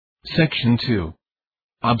Section 2.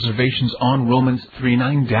 Observations on Romans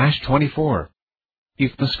 3:9-24.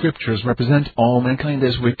 If the Scriptures represent all mankind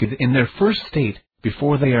as wicked in their first state,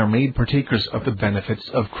 before they are made partakers of the benefits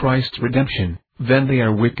of Christ's redemption, then they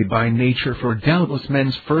are wicked by nature, for doubtless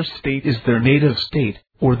men's first state is their native state,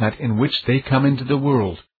 or that in which they come into the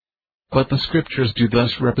world. But the Scriptures do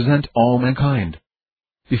thus represent all mankind.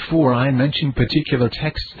 Before I mention particular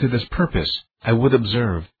texts to this purpose, I would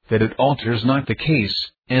observe that it alters not the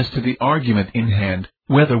case, as to the argument in hand,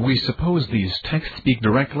 whether we suppose these texts speak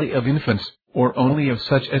directly of infants, or only of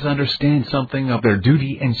such as understand something of their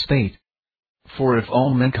duty and state. For if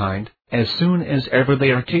all mankind, as soon as ever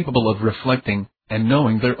they are capable of reflecting, and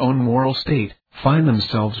knowing their own moral state, find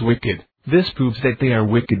themselves wicked, this proves that they are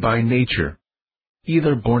wicked by nature.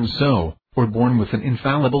 Either born so, or born with an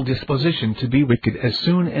infallible disposition to be wicked as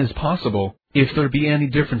soon as possible, if there be any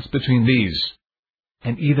difference between these.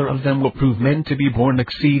 And either of them will prove men to be born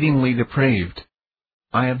exceedingly depraved.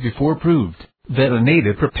 I have before proved that a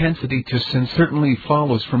native propensity to sin certainly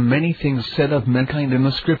follows from many things said of mankind in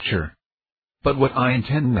the Scripture. But what I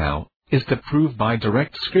intend now is to prove by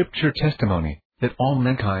direct Scripture testimony that all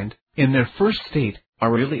mankind, in their first state,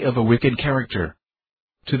 are really of a wicked character.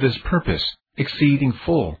 To this purpose, exceeding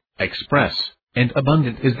full, express, and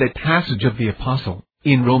abundant is that passage of the Apostle,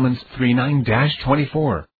 in Romans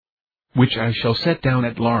 3:9-24. which I shall set down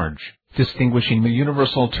at large, distinguishing the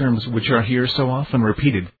universal terms which are here so often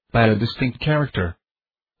repeated, by a distinct character.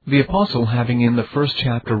 The Apostle, having in the first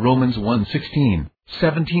chapter Romans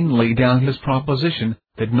 1:16-17 laid down his proposition,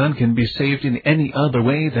 that none can be saved in any other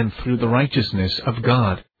way than through the righteousness of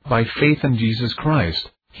God, by faith in Jesus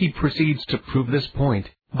Christ, he proceeds to prove this point,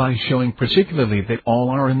 by showing particularly that all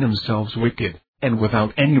are in themselves wicked, and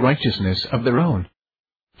without any righteousness of their own.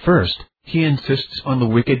 First, he insists on the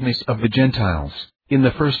wickedness of the Gentiles, in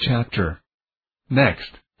the first chapter.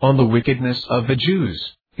 Next, on the wickedness of the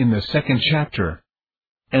Jews, in the second chapter.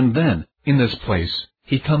 And then, in this place,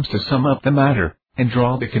 he comes to sum up the matter, and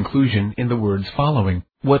draw the conclusion in the words following: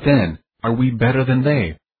 What then? Are we better than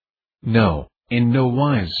they? No, in no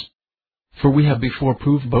wise. For we have before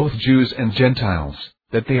proved both Jews and Gentiles,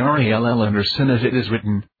 that they are all under sin, as it is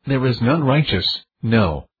written, There is none righteous,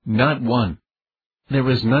 no, not one. There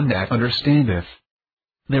is none that understandeth.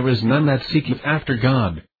 There is none that seeketh after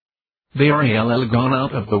God. They are all gone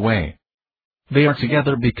out of the way. They are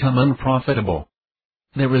together become unprofitable.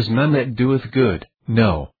 There is none that doeth good,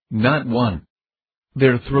 no, not one.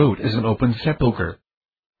 Their throat is an open sepulchre.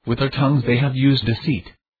 With their tongues they have used deceit.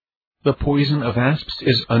 The poison of asps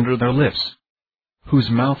is under their lips, whose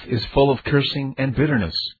mouth is full of cursing and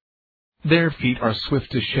bitterness. Their feet are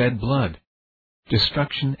swift to shed blood.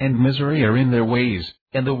 Destruction and misery are in their ways,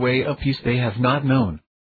 and the way of peace they have not known.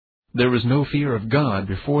 There is no fear of God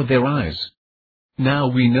before their eyes. Now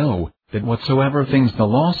we know that whatsoever things the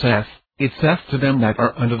law saith, it saith to them that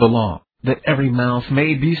are under the law, that every mouth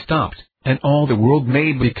may be stopped, and all the world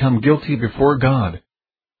may become guilty before God.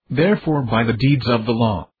 Therefore by the deeds of the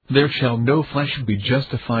law, there shall no flesh be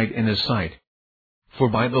justified in his sight. For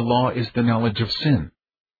by the law is the knowledge of sin.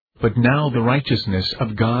 But now the righteousness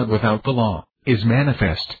of God without the law is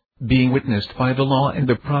manifest, being witnessed by the law and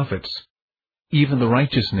the prophets. Even the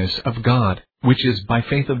righteousness of God, which is by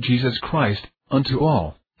faith of Jesus Christ, unto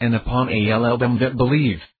all, and upon all them that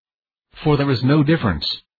believe. For there is no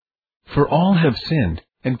difference. For all have sinned,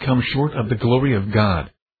 and come short of the glory of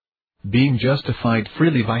God, being justified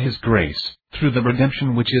freely by his grace, through the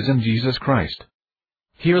redemption which is in Jesus Christ.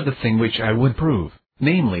 Hear the thing which I would prove,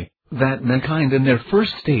 namely, that mankind in their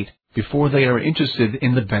first state, before they are interested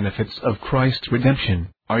in the benefits of Christ's redemption,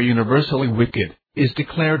 are universally wicked, is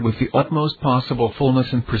declared with the utmost possible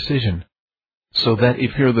fullness and precision. So that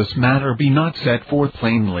if here this matter be not set forth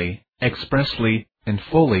plainly, expressly, and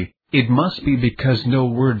fully, it must be because no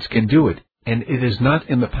words can do it, and it is not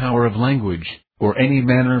in the power of language, or any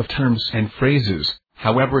manner of terms and phrases,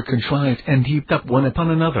 however contrived and heaped up one upon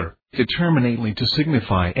another, determinately to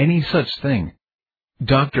signify any such thing.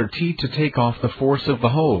 Dr. T. to take off the force of the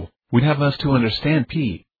whole, would have us to understand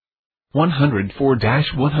p.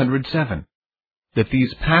 104-107. That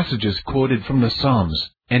these passages quoted from the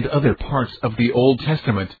Psalms, and other parts of the Old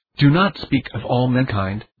Testament, do not speak of all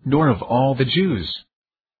mankind, nor of all the Jews,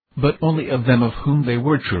 but only of them of whom they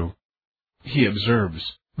were true. He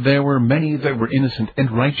observes, there were many that were innocent and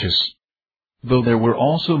righteous, though there were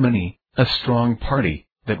also many, a strong party,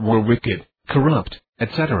 that were wicked, corrupt,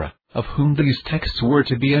 etc., of whom these texts were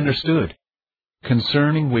to be understood.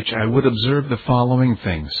 Concerning which I would observe the following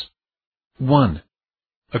things. 1.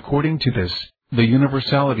 According to this, the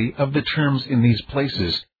universality of the terms in these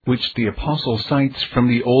places, which the Apostle cites from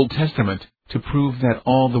the Old Testament, to prove that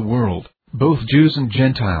all the world, both Jews and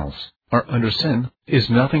Gentiles, are under sin, is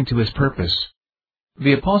nothing to his purpose.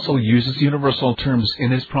 The apostle uses universal terms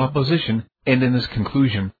in his proposition, and in his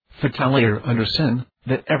conclusion, fatalier under sin,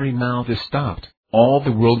 that every mouth is stopped, all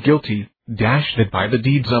the world guilty, that by the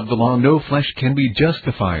deeds of the law no flesh can be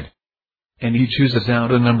justified. And he chooses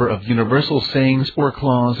out a number of universal sayings or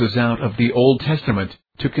clauses out of the Old Testament,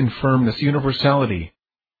 to confirm this universality.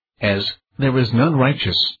 As, there is none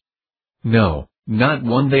righteous. No, not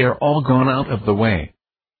one, they are all gone out of the way.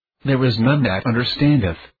 There is none that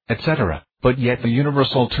understandeth, etc., but yet the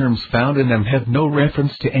universal terms found in them have no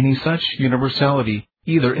reference to any such universality,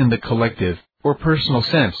 either in the collective, or personal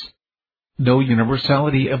sense. No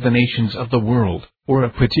universality of the nations of the world, or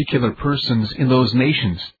of particular persons in those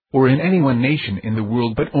nations, or in any one nation in the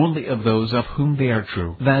world, but only of those of whom they are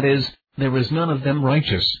true. That is, there is none of them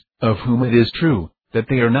righteous, of whom it is true, that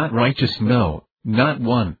they are not righteous, no, not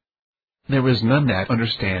one. There is none that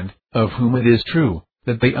understand, of whom it is true,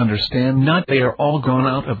 that they understand not, they are all gone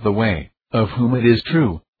out of the way, of whom it is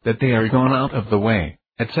true, that they are gone out of the way,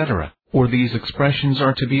 etc. Or these expressions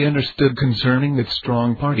are to be understood concerning that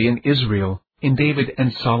strong party in Israel, in David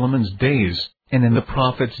and Solomon's days, and in the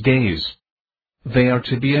prophets' days. They are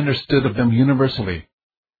to be understood of them universally.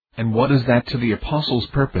 And what is that to the apostle's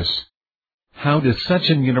purpose? How does such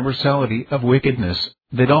an universality of wickedness,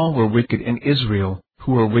 that all were wicked in Israel,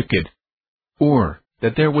 who were wicked, or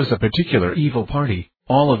that there was a particular evil party,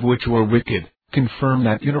 all of which were wicked, confirm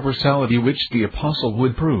that universality which the apostle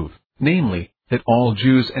would prove, namely, that all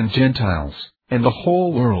Jews and Gentiles, and the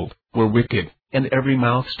whole world, were wicked, and every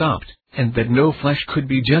mouth stopped, and that no flesh could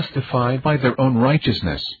be justified by their own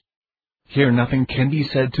righteousness? Here nothing can be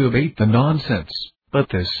said to abate the nonsense, but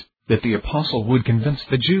this, that the apostle would convince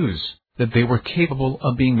the Jews, that they were capable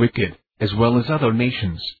of being wicked, as well as other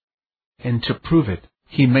nations. And to prove it,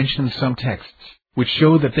 he mentions some texts, which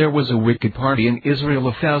show that there was a wicked party in Israel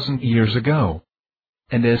 1,000 years ago.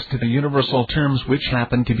 And as to the universal terms which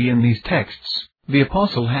happen to be in these texts, the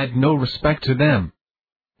apostle had no respect to them.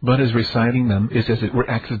 But as reciting them is as it were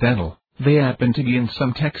accidental, they happen to be in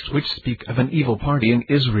some texts which speak of an evil party in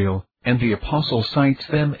Israel, and the apostle cites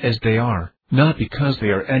them as they are, not because they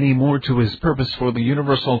are any more to his purpose for the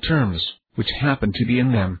universal terms, which happen to be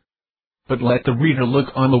in them. But let the reader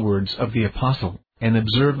look on the words of the apostle, and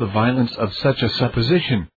observe the violence of such a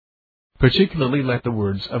supposition. Particularly let the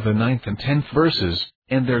words of the 9th and 10th verses,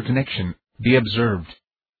 and their connection, be observed.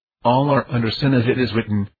 All are under sin, as it is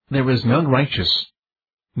written, there is none righteous.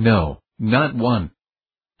 No, not one.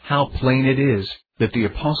 How plain it is, that the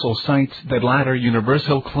apostle cites that latter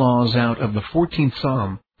universal clause out of the 14th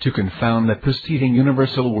Psalm, to confound the preceding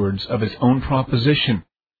universal words of his own proposition.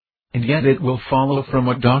 And yet it will follow from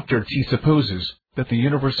what Dr. T supposes, that the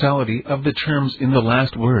universality of the terms in the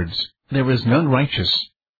last words, there is none righteous.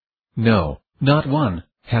 No, not one,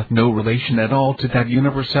 hath no relation at all to that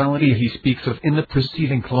universality he speaks of in the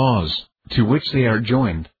preceding clause, to which they are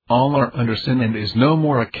joined, all are under sin, and is no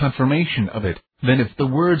more a confirmation of it, than if the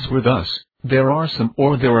words were thus, there are some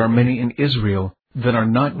or there are many in Israel, that are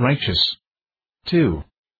not righteous. 2.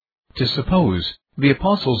 To suppose, the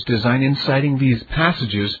apostle's design in citing these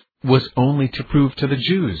passages, was only to prove to the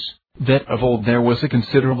Jews, that of old there was a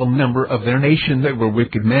considerable number of their nation that were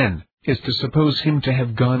wicked men, is to suppose him to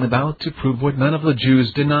have gone about to prove what none of the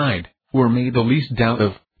Jews denied, or made the least doubt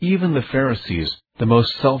of, even the Pharisees, the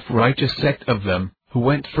most self-righteous sect of them, who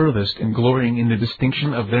went furthest in glorying in the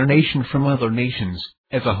distinction of their nation from other nations,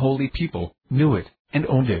 as a holy people, knew it, and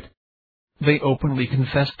owned it. They openly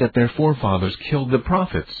confessed that their forefathers killed the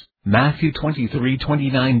prophets, Matthew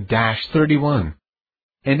 23:29-31.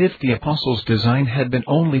 And if the apostles' design had been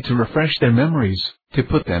only to refresh their memories, to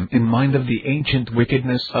put them in mind of the ancient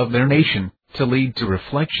wickedness of their nation, to lead to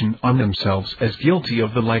reflection on themselves as guilty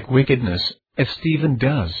of the like wickedness, as Stephen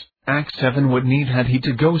does, Acts 7, what need had he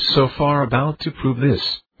to go so far about to prove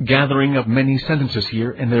this, gathering of many sentences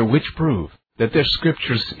here and there which prove, that their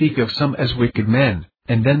scriptures speak of some as wicked men,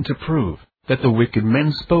 and then to prove, that the wicked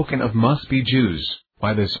men spoken of must be Jews,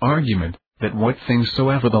 by this argument, that what things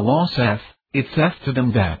soever the law saith, it saith to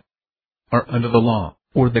them that are under the law,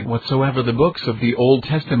 or that whatsoever the books of the Old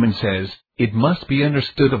Testament says, it must be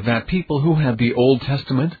understood of that people who have the Old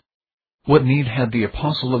Testament? What need had the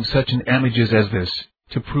apostle of such an images as this,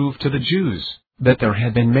 to prove to the Jews, that there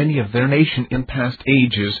had been many of their nation in past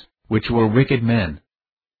ages, which were wicked men?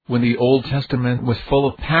 When the Old Testament was full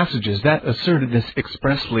of passages that asserted this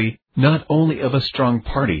expressly, not only of a strong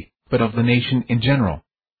party, but of the nation in general.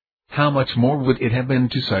 How much more would it have been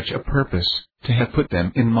to such a purpose, to have put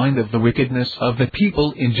them in mind of the wickedness of the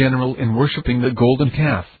people in general in worshipping the golden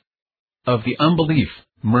calf, of the unbelief,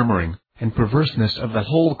 murmuring, and perverseness of the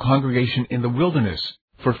whole congregation in the wilderness,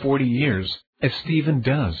 for 40 years, as Stephen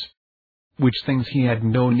does. Which things he had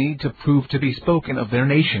no need to prove to be spoken of their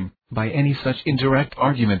nation, by any such indirect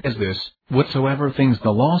argument as this, whatsoever things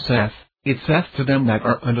the law saith, it saith to them that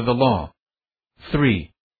are under the law.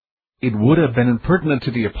 3. It would have been impertinent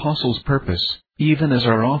to the apostle's purpose, even as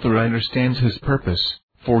our author understands his purpose,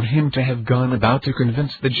 for him to have gone about to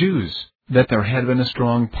convince the Jews, that there had been a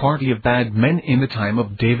strong party of bad men in the time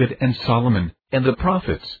of David and Solomon, and the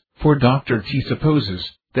prophets, for Dr. T supposes,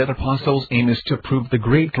 that apostles' aim is to prove the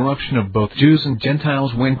great corruption of both Jews and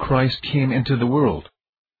Gentiles when Christ came into the world.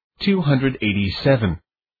 287.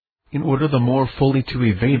 In order the more fully to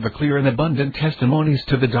evade the clear and abundant testimonies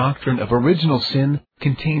to the doctrine of original sin,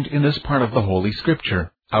 contained in this part of the Holy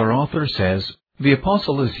Scripture, our author says, the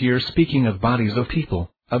apostle is here speaking of bodies of people,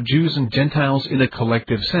 of Jews and Gentiles in a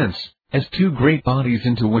collective sense, as two great bodies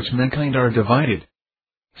into which mankind are divided.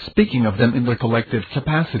 Speaking of them in their collective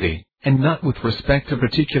capacity, and not with respect to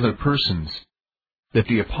particular persons. That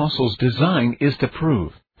the apostle's design is to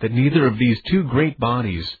prove that neither of these two great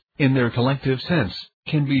bodies, in their collective sense,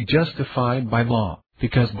 can be justified by law,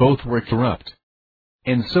 because both were corrupt.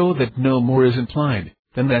 And so that no more is implied,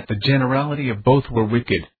 than that the generality of both were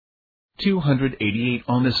wicked. 288.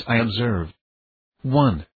 On this I observe.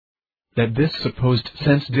 1. That this supposed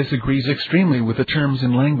sense disagrees extremely with the terms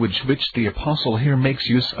and language which the apostle here makes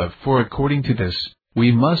use of, for according to this,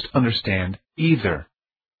 we must understand, either,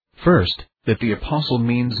 first, that the apostle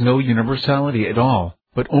means no universality at all,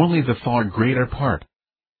 but only the far greater part.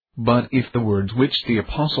 But if the words which the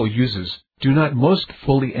apostle uses do not most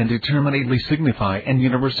fully and determinately signify an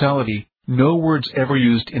universality, no words ever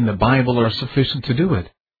used in the Bible are sufficient to do it.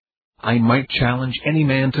 I might challenge any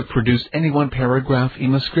man to produce any one paragraph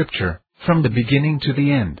in the Scripture, from the beginning to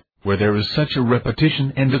the end, where there is such a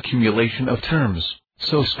repetition and accumulation of terms,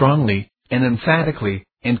 so strongly, and emphatically,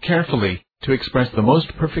 and carefully, to express the most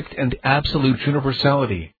perfect and absolute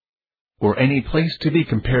universality, or any place to be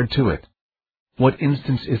compared to it. What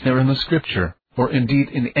instance is there in the Scripture, or indeed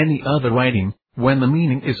in any other writing, when the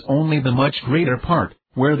meaning is only the much greater part,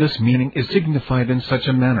 where this meaning is signified in such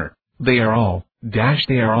a manner, they are all, they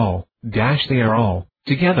are all, they are all,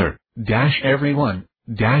 together, every one,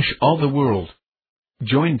 all the world,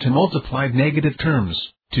 joined to multiplied negative terms,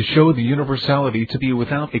 to show the universality to be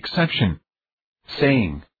without exception.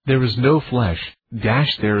 Saying, there is no flesh,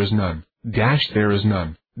 there is none, there is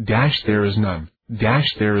none, there is none,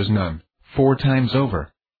 there is none, 4 times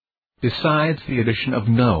over. Besides the addition of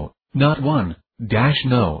no, not one,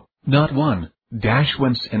 no, not one,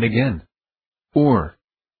 once and again. Or,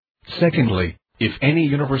 secondly, if any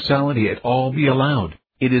universality at all be allowed,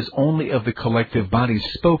 it is only of the collective bodies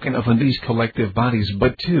spoken of in these collective bodies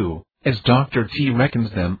but two, as Dr. T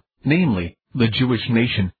reckons them, namely, the Jewish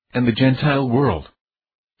nation, and the Gentile world.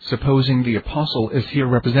 Supposing the apostle is here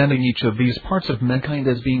representing each of these parts of mankind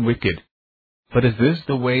as being wicked. But is this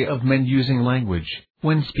the way of men using language,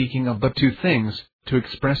 when speaking of but two things, to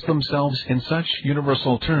express themselves in such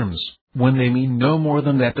universal terms, when they mean no more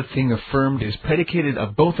than that the thing affirmed is predicated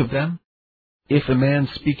of both of them? If a man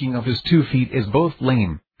speaking of his 2 feet is both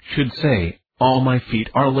lame, should say, all my feet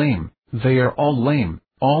are lame, they are all lame,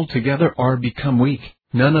 all together are become weak,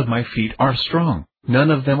 none of my feet are strong, none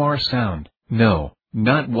of them are sound, no,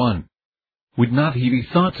 not one. Would not he be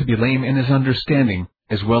thought to be lame in his understanding,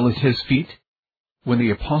 as well as his feet? When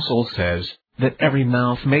the apostle says, that every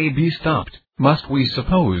mouth may be stopped, must we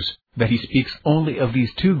suppose, that he speaks only of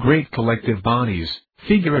these two great collective bodies,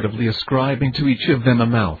 figuratively ascribing to each of them a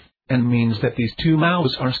mouth, and means that these two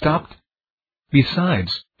mouths are stopped?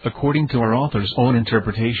 Besides, according to our author's own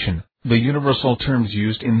interpretation, the universal terms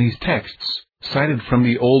used in these texts, cited from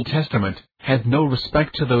the Old Testament, had no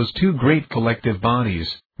respect to those two great collective bodies,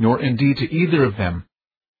 nor indeed to either of them,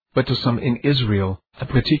 but to some in Israel, a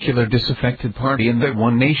particular disaffected party in that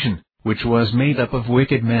one nation, which was made up of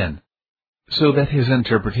wicked men. So that his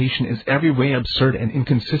interpretation is every way absurd and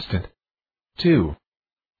inconsistent. 2.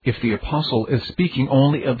 If the apostle is speaking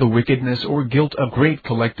only of the wickedness or guilt of great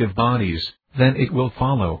collective bodies, then it will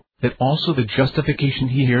follow, that also the justification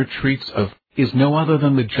he here treats of, is no other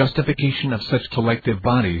than the justification of such collective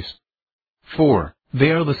bodies. 4. They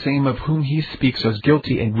are the same of whom he speaks as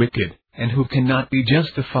guilty and wicked, and who cannot be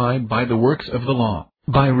justified by the works of the law,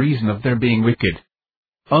 by reason of their being wicked.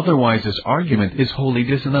 Otherwise his argument is wholly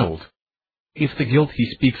disannulled. If the guilt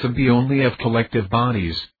he speaks of be only of collective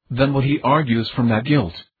bodies, then what he argues from that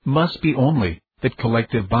guilt must be only that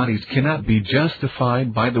collective bodies cannot be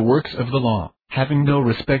justified by the works of the law, having no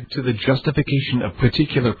respect to the justification of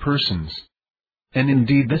particular persons. And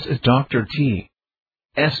indeed this is Dr.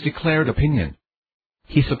 T.'s declared opinion.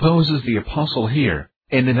 He supposes the apostle here,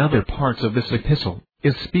 and in other parts of this epistle,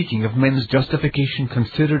 is speaking of men's justification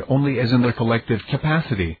considered only as in their collective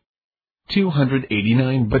capacity.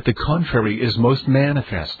 289 But the contrary is most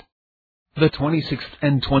manifest. The 26th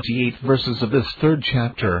and 28th verses of this third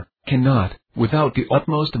chapter cannot, without the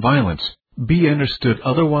utmost violence, be understood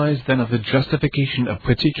otherwise than of the justification of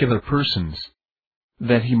particular persons.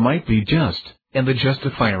 That he might be just, and the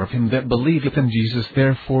justifier of him that believeth in Jesus.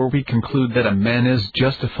 Therefore we conclude that a man is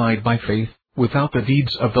justified by faith, without the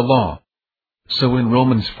deeds of the law. So in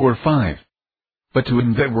Romans 4:5. But to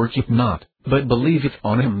him that worketh not, but believeth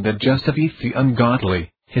on him that justifieth the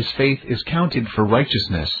ungodly, his faith is counted for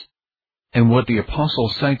righteousness. And what the apostle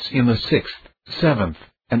cites in the 6th, 7th,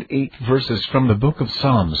 and 8th verses from the book of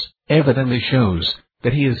Psalms, evidently shows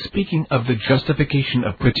that he is speaking of the justification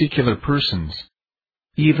of particular persons.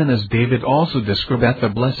 Even as David also describeth the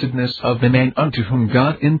blessedness of the man unto whom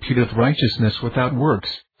God imputeth righteousness without works,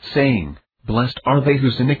 saying, Blessed are they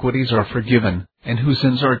whose iniquities are forgiven, and whose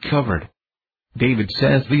sins are covered. David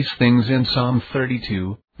says these things in Psalm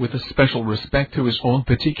 32, with a special respect to his own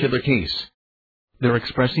particular case. They're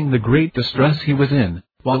expressing the great distress he was in,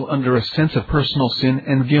 while under a sense of personal sin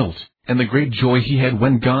and guilt, and the great joy he had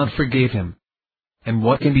when God forgave him. And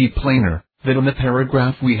what can be plainer than in the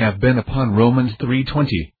paragraph we have been upon Romans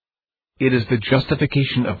 3:20? It is the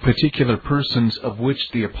justification of particular persons of which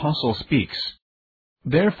the apostle speaks.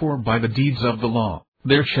 Therefore by the deeds of the law,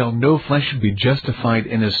 there shall no flesh be justified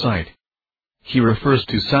in his sight. He refers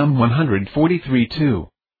to Psalm 143:2.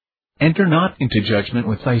 Enter not into judgment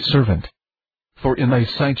with thy servant. For in thy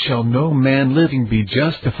sight shall no man living be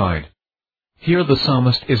justified. Here the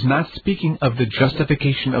psalmist is not speaking of the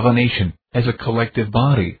justification of a nation, as a collective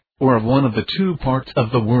body, or of one of the two parts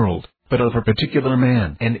of the world, but of a particular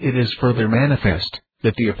man. And it is further manifest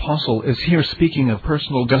that the apostle is here speaking of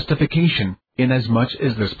personal justification, inasmuch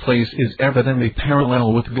as this place is evidently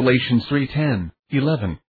parallel with Galatians 3:10,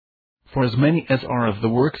 11. For as many as are of the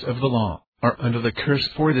works of the law, are under the curse,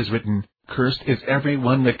 for it is written, Cursed is every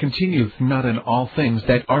one that continueth not in all things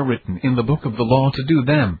that are written in the book of the law to do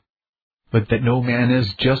them. But that no man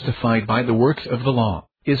is justified by the works of the law,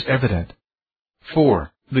 is evident.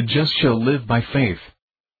 For, the just shall live by faith.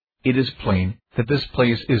 It is plain that this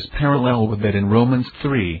place is parallel with that in Romans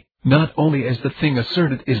 3, not only as the thing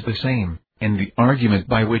asserted is the same, and the argument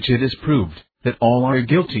by which it is proved, that all are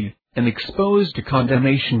guilty, and exposed to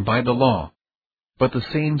condemnation by the law. But the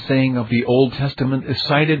same saying of the Old Testament is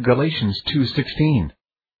cited Galatians 2:16.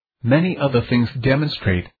 Many other things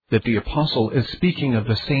demonstrate that the apostle is speaking of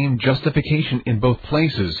the same justification in both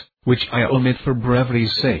places, which I omit for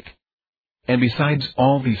brevity's sake. And besides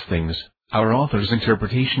all these things, our author's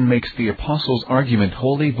interpretation makes the apostle's argument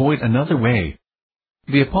wholly void another way.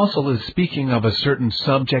 The apostle is speaking of a certain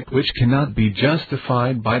subject which cannot be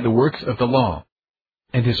justified by the works of the law.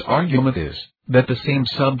 And his argument is, that the same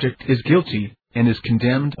subject is guilty, and is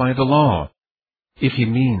condemned by the law. If he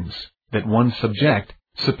means that one subject,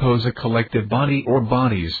 suppose a collective body or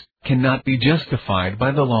bodies, cannot be justified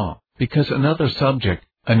by the law, because another subject,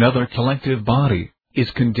 another collective body, is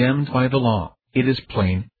condemned by the law, it is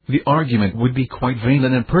plain, the argument would be quite vain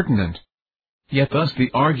and impertinent. Yet thus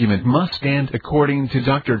the argument must stand according to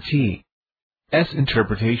Dr. T.'s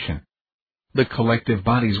interpretation. The collective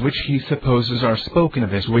bodies which he supposes are spoken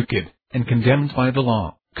of as wicked, and condemned by the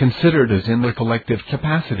law, considered as in their collective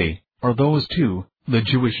capacity, are those two, the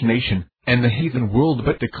Jewish nation, and the heathen world.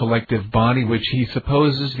 But the collective body which he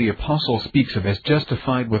supposes the apostle speaks of as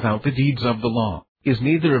justified without the deeds of the law, is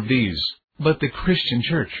neither of these, but the Christian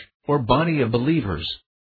church, or body of believers,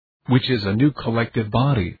 which is a new collective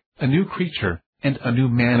body, a new creature, and a new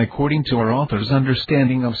man according to our author's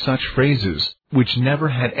understanding of such phrases, which never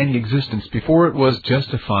had any existence before it was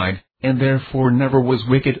justified, and therefore never was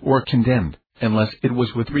wicked or condemned, unless it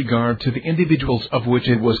was with regard to the individuals of which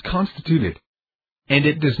it was constituted. And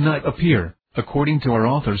it does not appear, according to our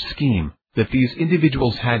author's scheme, that these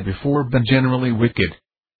individuals had before been generally wicked.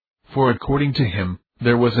 For according to him,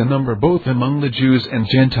 there was a number both among the Jews and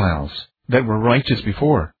Gentiles, that were righteous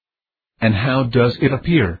before. And how does it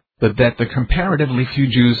appear, that the comparatively few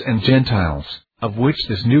Jews and Gentiles, of which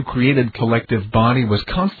this new created collective body was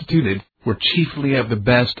constituted, were chiefly of the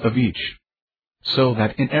best of each? So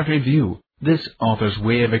that in every view, this author's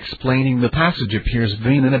way of explaining the passage appears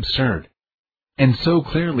vain and absurd. And so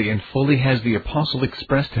clearly and fully has the apostle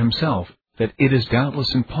expressed himself, that it is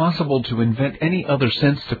doubtless impossible to invent any other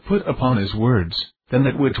sense to put upon his words, than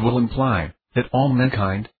that which will imply, that all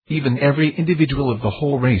mankind, even every individual of the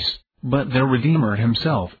whole race, but their Redeemer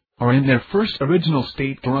himself, are in their first original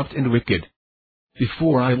state corrupt and wicked.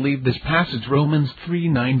 Before I leave this passage, Romans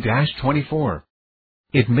 3:9-24.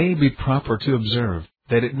 it may be proper to observe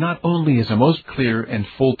that it not only is a most clear and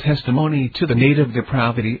full testimony to the native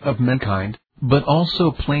depravity of mankind, but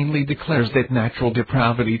also plainly declares that natural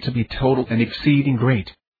depravity to be total and exceeding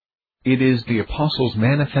great. It is the Apostle's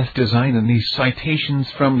manifest design in these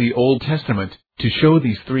citations from the Old Testament to show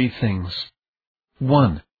these three things.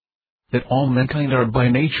 1. That all mankind are by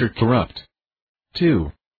nature corrupt.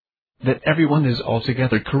 2. That everyone is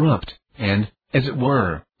altogether corrupt, and, as it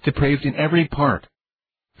were, depraved in every part.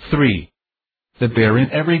 3. That they are in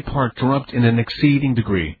every part corrupt in an exceeding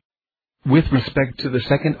degree. With respect to the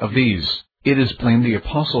second of these, it is plain the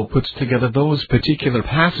Apostle puts together those particular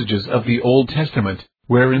passages of the Old Testament,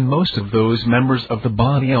 wherein most of those members of the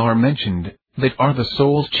body are mentioned, that are the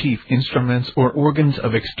soul's chief instruments or organs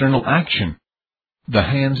of external action. The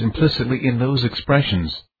hands implicitly in those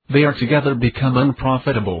expressions, they are together become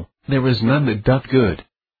unprofitable, there is none that doth good.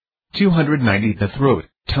 290 The throat,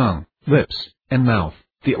 tongue, lips, and mouth,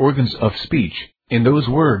 the organs of speech, in those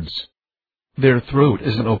words. Their throat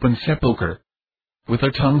is an open sepulchre. With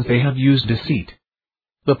their tongues they have used deceit.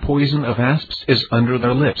 The poison of asps is under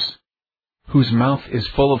their lips, whose mouth is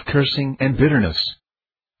full of cursing and bitterness.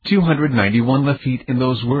 291 The feet in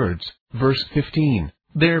those words, verse 15,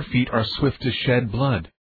 their feet are swift to shed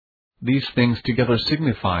blood. These things together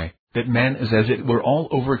signify that man is as it were all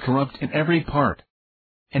over corrupt in every part.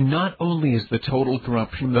 And not only is the total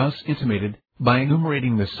corruption thus intimated, by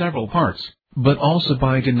enumerating the several parts, but also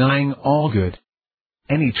by denying all good,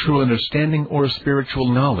 any true understanding or spiritual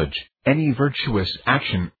knowledge, any virtuous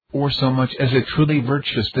action, or so much as a truly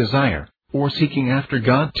virtuous desire, or seeking after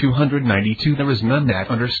God. 292 There is none that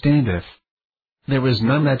understandeth. There is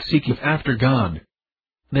none that seeketh after God.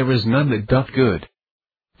 There is none that doth good.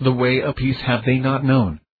 The way of peace have they not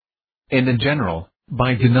known. And in general,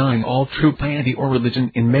 by denying all true piety or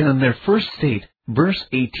religion in men in their first state, verse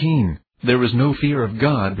 18, there is no fear of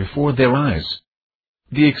God before their eyes.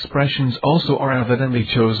 The expressions also are evidently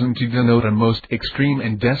chosen to denote a most extreme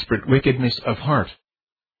and desperate wickedness of heart.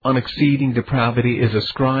 An exceeding depravity is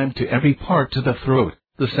ascribed to every part: to the throat,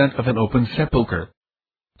 the scent of an open sepulchre;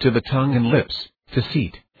 to the tongue and lips,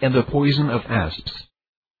 deceit, and the poison of asps;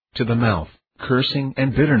 to the mouth, cursing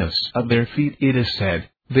and bitterness; of their feet it is said,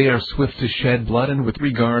 they are swift to shed blood; and with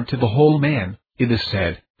regard to the whole man, it is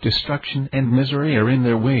said, destruction and misery are in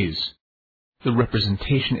their ways. The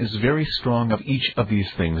representation is very strong of each of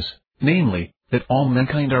these things, namely, that all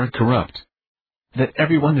mankind are corrupt, that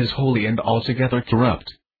everyone is wholly and altogether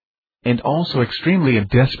corrupt, and also extremely and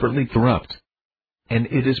desperately corrupt. And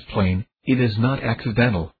it is plain, it is not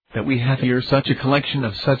accidental, that we have here such a collection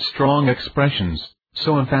of such strong expressions,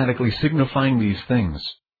 so emphatically signifying these things,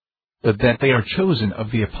 but that they are chosen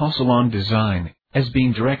of the Apostle on design, as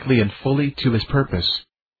being directly and fully to his purpose,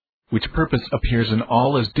 which purpose appears in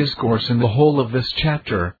all his discourse in the whole of this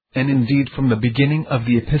chapter, and indeed from the beginning of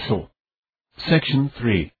the epistle. Section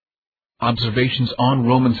 3. Observations on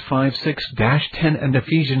Romans 5:6-10 and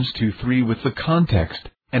Ephesians 2:3 with the context,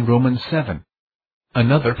 and Romans 7.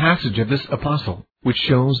 Another passage of this apostle, which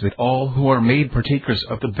shows that all who are made partakers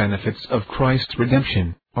of the benefits of Christ's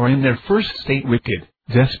redemption, are in their first state wicked,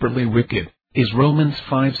 desperately wicked, is Romans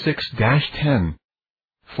 5:6-10.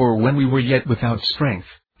 For when we were yet without strength,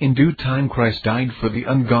 in due time Christ died for the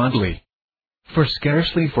ungodly. For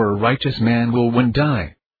scarcely for a righteous man will one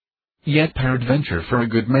die. Yet peradventure for a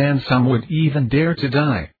good man some would even dare to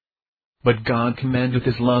die. But God commendeth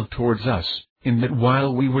his love towards us, in that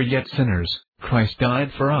while we were yet sinners, Christ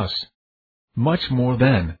died for us. Much more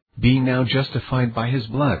then, being now justified by his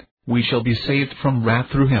blood, we shall be saved from wrath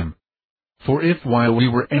through him. For if while we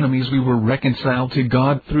were enemies we were reconciled to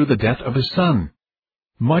God through the death of his Son,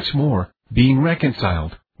 much more, being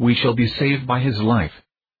reconciled, we shall be saved by his life.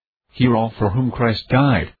 Here all for whom Christ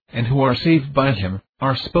died, and who are saved by him,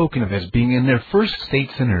 are spoken of as being in their first state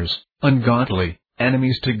sinners, ungodly,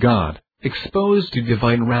 enemies to God, exposed to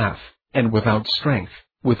divine wrath, and without strength,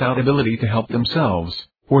 without ability to help themselves,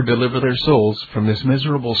 or deliver their souls from this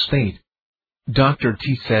miserable state. Dr.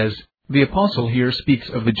 T says, the apostle here speaks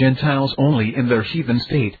of the Gentiles only in their heathen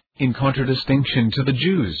state, in contradistinction to the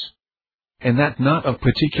Jews, and that not of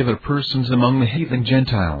particular persons among the heathen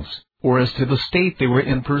Gentiles, or as to the state they were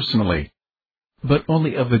in personally, but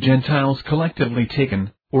only of the Gentiles collectively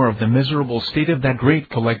taken, or of the miserable state of that great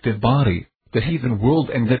collective body, the heathen world,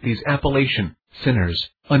 and that these appellation, sinners,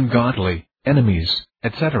 ungodly, enemies,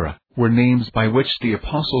 etc., were names by which the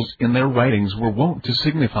apostles in their writings were wont to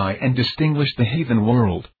signify and distinguish the heathen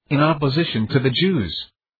world, in opposition to the Jews,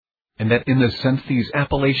 and that in this sense these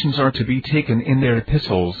appellations are to be taken in their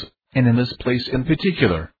epistles, and in this place in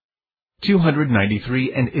particular.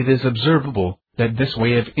 293 And it is observable, that this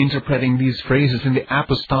way of interpreting these phrases in the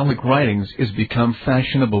apostolic writings is become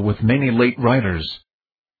fashionable with many late writers,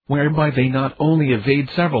 whereby they not only evade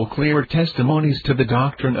several clear testimonies to the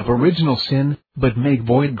doctrine of original sin, but make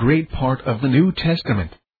void great part of the New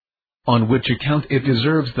Testament, on which account it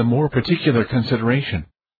deserves the more particular consideration.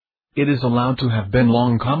 It is allowed to have been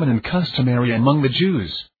long common and customary among the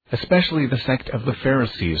Jews, especially the sect of the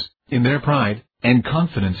Pharisees, in their pride and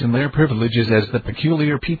confidence in their privileges as the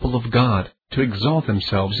peculiar people of God, to exalt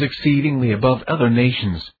themselves exceedingly above other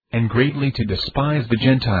nations, and greatly to despise the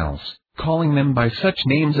Gentiles, calling them by such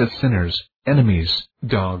names as sinners, enemies,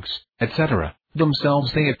 dogs, etc.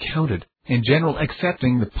 Themselves they accounted, in general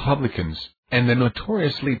excepting the publicans, and the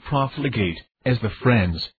notoriously profligate, as the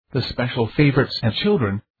friends, the special favorites and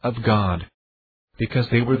children, of God. Because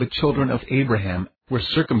they were the children of Abraham, were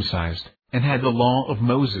circumcised, and had the law of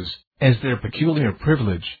Moses, as their peculiar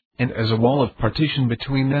privilege, and as a wall of partition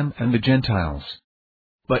between them and the Gentiles.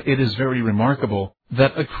 But it is very remarkable,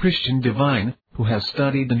 that a Christian divine, who has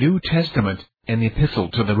studied the New Testament, and the Epistle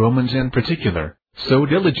to the Romans in particular, so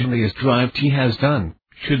diligently as He has done,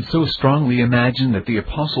 should so strongly imagine that the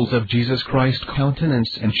apostles of Jesus Christ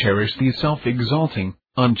countenance and cherish these self-exalting,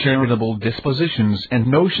 uncharitable dispositions and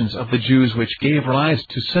notions of the Jews which gave rise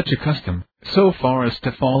to such a custom, so far as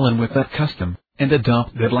to fall in with that custom, and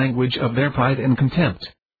adopt that language of their pride and contempt.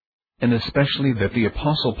 And especially that the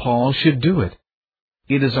Apostle Paul should do it.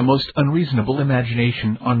 It is a most unreasonable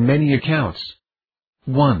imagination on many accounts.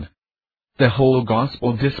 1. The whole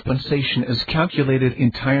gospel dispensation is calculated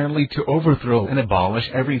entirely to overthrow and abolish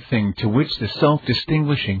everything to which the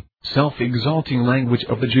self-distinguishing, self-exalting language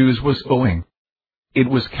of the Jews was owing. It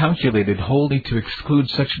was calculated wholly to exclude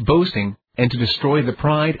such boasting, and to destroy the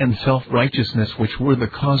pride and self-righteousness which were the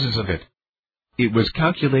causes of it. It was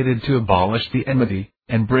calculated to abolish the enmity,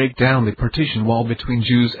 and break down the partition wall between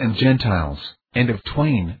Jews and Gentiles, and of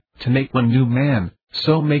twain, to make one new man,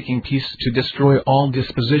 so making peace, to destroy all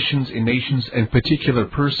dispositions in nations and particular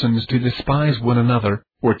persons to despise one another,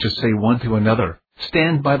 or to say one to another,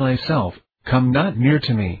 Stand by thyself, come not near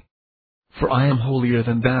to me, for I am holier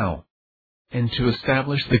than thou. And to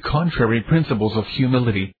establish the contrary principles of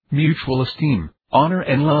humility, mutual esteem, honor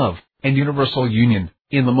and love, and universal union,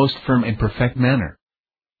 in the most firm and perfect manner.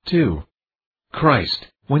 2. Christ,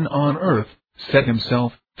 when on earth, set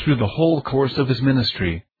himself, through the whole course of his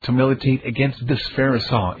ministry, to militate against this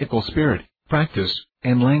Pharisaical spirit, practice,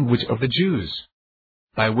 and language of the Jews,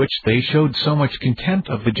 by which they showed so much contempt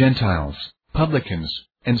of the Gentiles, publicans,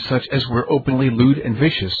 and such as were openly lewd and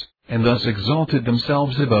vicious, and thus exalted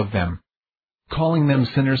themselves above them, calling them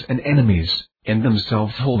sinners and enemies, and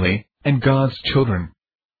themselves holy, and God's children,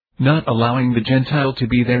 not allowing the Gentile to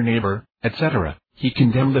be their neighbor, etc. He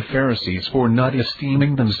condemned the Pharisees for not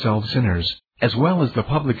esteeming themselves sinners, as well as the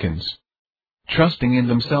publicans. Trusting in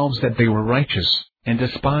themselves that they were righteous, and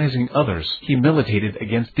despising others, he militated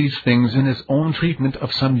against these things in his own treatment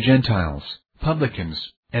of some Gentiles, publicans,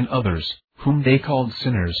 and others, whom they called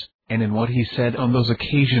sinners, and in what he said on those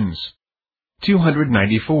occasions.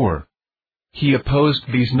 294. He opposed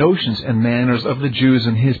these notions and manners of the Jews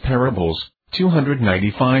in his parables,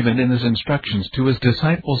 295, and in his instructions to his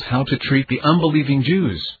disciples how to treat the unbelieving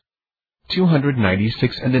Jews.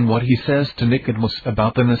 296, and in what he says to Nicodemus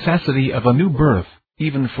about the necessity of a new birth,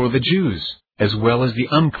 even for the Jews, as well as the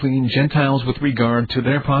unclean Gentiles with regard to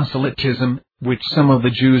their proselytism, which some of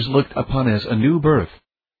the Jews looked upon as a new birth,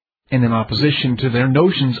 and in opposition to their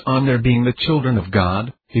notions on their being the children of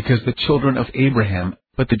God, because the children of Abraham,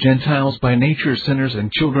 but the Gentiles by nature sinners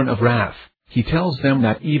and children of wrath. He tells them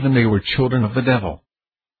that even they were children of the devil.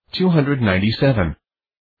 297.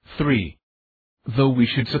 3. Though we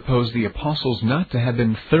should suppose the apostles not to have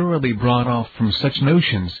been thoroughly brought off from such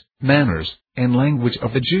notions, manners, and language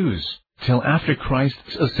of the Jews, till after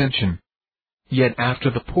Christ's ascension, yet after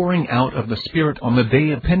the pouring out of the Spirit on the day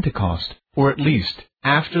of Pentecost, or at least,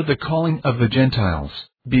 after the calling of the Gentiles,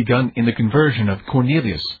 begun in the conversion of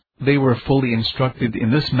Cornelius, they were fully instructed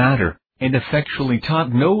in this matter, and effectually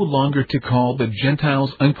taught no longer to call the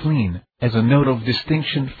Gentiles unclean, as a note of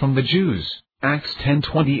distinction from the Jews, Acts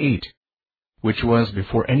 10:28, which was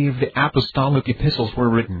before any of the apostolic epistles were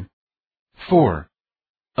written. 4.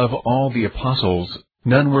 Of all the apostles,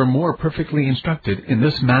 none were more perfectly instructed in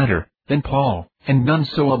this matter than Paul, and none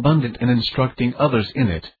so abundant in instructing others in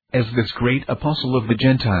it, as this great apostle of the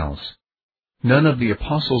Gentiles. None of the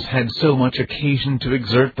apostles had so much occasion to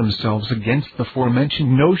exert themselves against the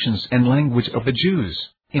forementioned notions and language of the Jews,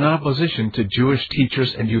 in opposition to Jewish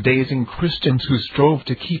teachers and Judaizing Christians who strove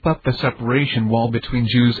to keep up the separation wall between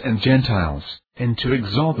Jews and Gentiles, and to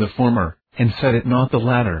exalt the former, and set it not the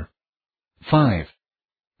latter. 5.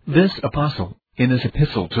 This apostle, in his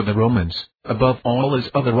epistle to the Romans, above all his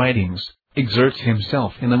other writings, exerts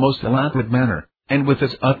himself in the most elaborate manner, and with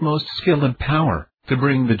his utmost skill and power, to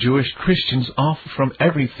bring the Jewish Christians off from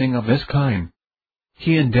everything of this kind.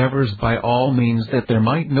 He endeavors by all means that there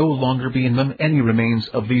might no longer be in them any remains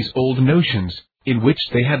of these old notions, in which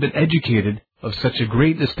they had been educated, of such a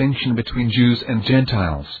great distinction between Jews and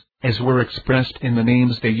Gentiles, as were expressed in the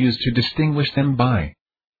names they used to distinguish them by.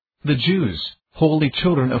 The Jews, holy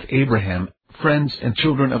children of Abraham, friends and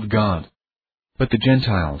children of God. But the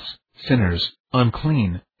Gentiles, sinners,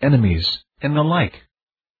 unclean, enemies, and the like.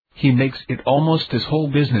 He makes it almost his whole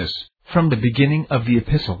business, from the beginning of the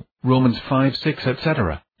epistle, Romans 5, 6,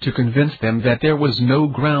 etc., to convince them that there was no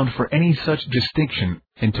ground for any such distinction,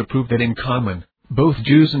 and to prove that in common, both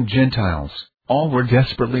Jews and Gentiles, all were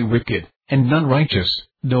desperately wicked, and none righteous,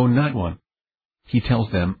 no not one. He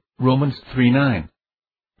tells them, Romans 3:9,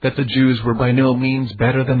 that the Jews were by no means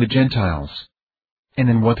better than the Gentiles. And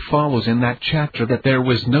in what follows in that chapter that there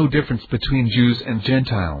was no difference between Jews and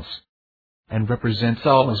Gentiles, and represents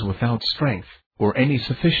all as without strength, or any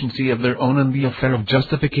sufficiency of their own in the affair of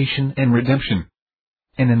justification and redemption.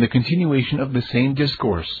 And in the continuation of the same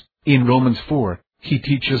discourse, in Romans 4, he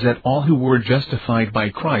teaches that all who were justified by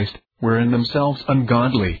Christ were in themselves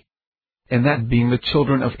ungodly, and that being the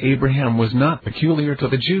children of Abraham was not peculiar to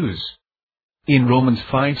the Jews. In Romans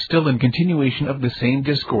 5, still in continuation of the same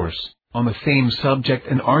discourse, on the same subject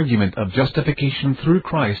and argument of justification through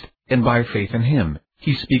Christ, and by faith in him,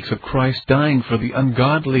 he speaks of Christ dying for the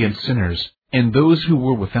ungodly and sinners, and those who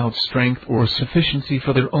were without strength or sufficiency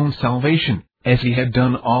for their own salvation, as he had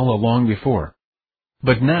done all along before.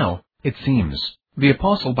 But now, it seems, the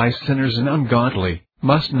apostle by sinners and ungodly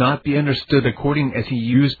must not be understood according as he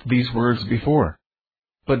used these words before,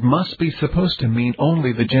 but must be supposed to mean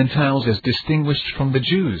only the Gentiles as distinguished from the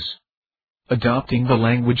Jews, adopting the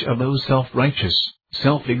language of those self-righteous,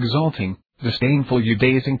 self-exalting, disdainful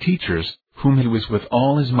Judaizing teachers, whom he was with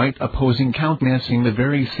all his might opposing, countenancing the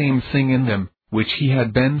very same thing in them, which he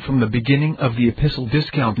had been from the beginning of the epistle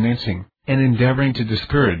discountenancing, and endeavoring to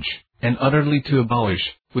discourage, and utterly to abolish,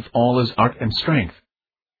 with all his art and strength.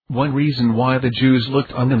 One reason why the Jews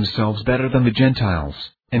looked on themselves better than the Gentiles,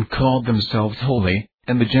 and called themselves holy,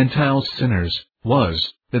 and the Gentiles sinners,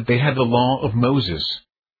 was, that they had the law of Moses.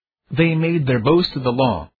 They made their boast of the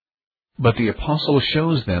law. But the apostle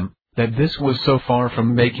shows them, that this was so far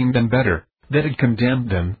from making them better, that it condemned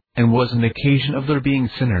them, and was an occasion of their being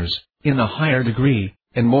sinners, in a higher degree,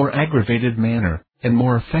 and more aggravated manner, and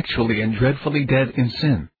more effectually and dreadfully dead in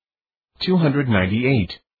sin.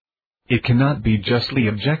 298. It cannot be justly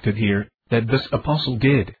objected here, that this apostle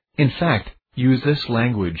did, in fact, use this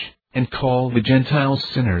language, and call the Gentiles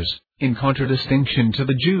sinners, in contradistinction to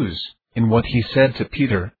the Jews, in what he said to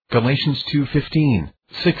Peter, Galatians 2:15,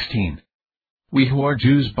 16. We who are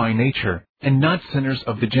Jews by nature, and not sinners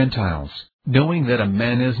of the Gentiles, knowing that a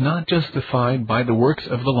man is not justified by the works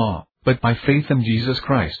of the law, but by faith in Jesus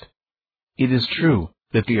Christ. It is true,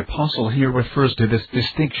 that the apostle here refers to this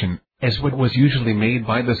distinction, as what was usually made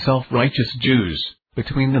by the self-righteous Jews,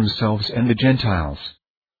 between themselves and the Gentiles,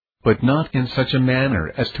 but not in such a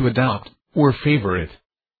manner as to adopt, or favor it,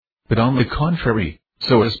 but on the contrary,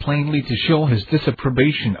 so as plainly to show his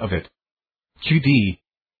disapprobation of it. Qd.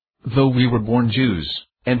 Though we were born Jews,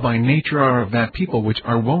 and by nature are of that people which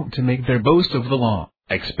are wont to make their boast of the law,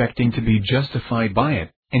 expecting to be justified by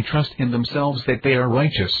it, and trust in themselves that they are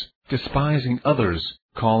righteous, despising others,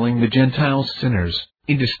 calling the Gentiles sinners,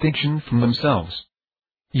 in distinction from themselves.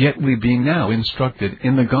 Yet we being now instructed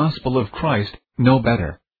in the gospel of Christ, know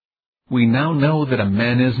better. We now know that a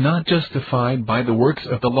man is not justified by the works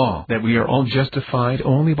of the law, that we are all justified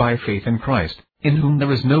only by faith in Christ, in whom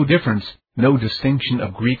there is no difference, no distinction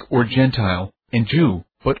of Greek or Gentile, and Jew,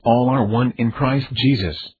 but all are one in Christ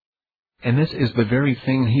Jesus. And this is the very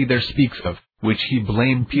thing he there speaks of, which he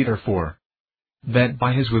blamed Peter for. That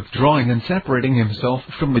by his withdrawing and separating himself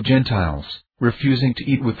from the Gentiles, refusing to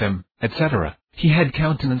eat with them, etc., he had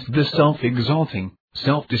countenanced this self-exalting,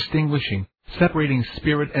 self-distinguishing, separating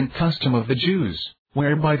spirit and custom of the Jews,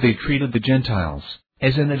 whereby they treated the Gentiles,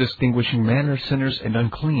 as in a distinguishing manner sinners and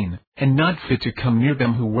unclean, and not fit to come near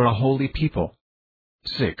them who were a holy people.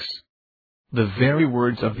 6. The very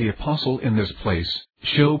words of the apostle in this place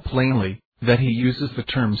show plainly that he uses the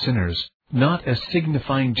term sinners, not as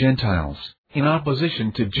signifying Gentiles, in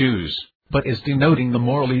opposition to Jews, but as denoting the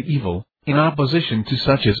morally evil, in opposition to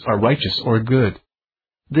such as are righteous or good.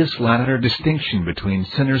 This latter distinction between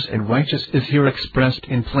sinners and righteous is here expressed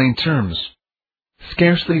in plain terms.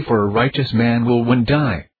 Scarcely for a righteous man will one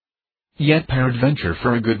die. Yet peradventure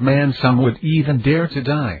for a good man some would even dare to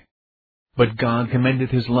die. But God commended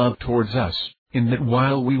his love towards us, in that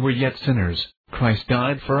while we were yet sinners, Christ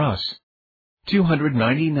died for us.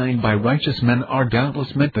 299 By righteous men are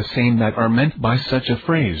doubtless meant the same that are meant by such a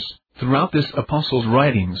phrase, throughout this apostle's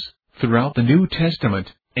writings, throughout the New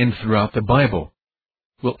Testament, and throughout the Bible.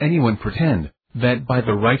 Will anyone pretend that by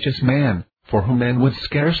the righteous man, for whom men would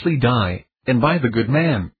scarcely die, and by the good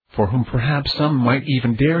man, for whom perhaps some might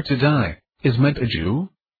even dare to die, is meant a Jew?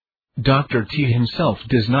 Dr. T himself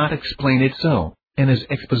does not explain it so, in his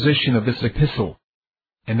exposition of this epistle,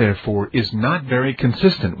 and therefore is not very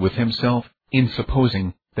consistent with himself, in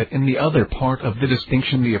supposing that in the other part of the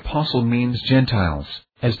distinction the apostle means Gentiles,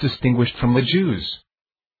 as distinguished from the Jews.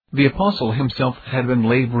 The apostle himself had been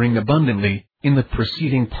laboring abundantly, in the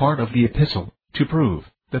preceding part of the epistle, to prove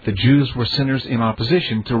that the Jews were sinners in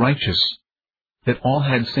opposition to righteous, that all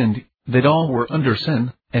had sinned, that all were under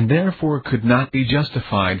sin, and therefore could not be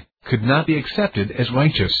justified, could not be accepted as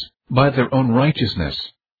righteous, by their own righteousness.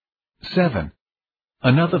 7.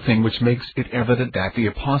 Another thing which makes it evident that the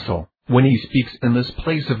apostle, when he speaks in this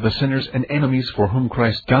place of the sinners and enemies for whom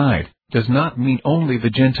Christ died, does not mean only the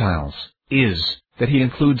Gentiles, is, that he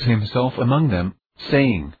includes himself among them,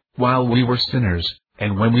 saying, while we were sinners,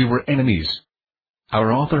 and when we were enemies.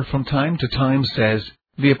 Our author from time to time says,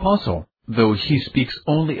 the apostle, though he speaks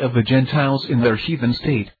only of the Gentiles in their heathen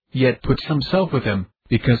state, yet puts himself with them,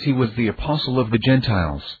 because he was the apostle of the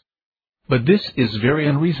Gentiles. But this is very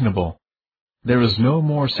unreasonable. There is no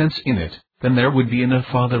more sense in it than there would be in a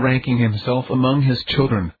father ranking himself among his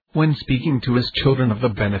children, when speaking to his children of the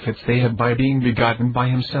benefits they have by being begotten by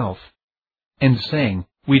himself, and saying,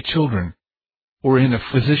 we children. Or in a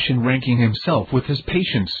physician ranking himself with his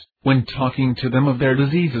patients, when talking to them of their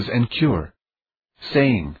diseases and cure,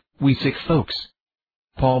 saying, we sick folks.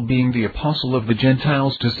 Paul, being the apostle of the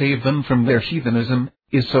Gentiles to save them from their heathenism,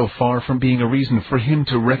 is so far from being a reason for him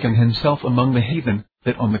to reckon himself among the heathen,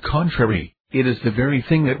 that on the contrary, it is the very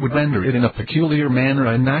thing that would render it in a peculiar manner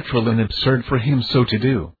unnatural and absurd for him so to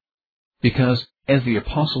do. Because, as the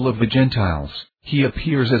apostle of the Gentiles, he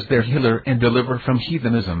appears as their healer and deliverer from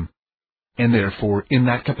heathenism, and therefore in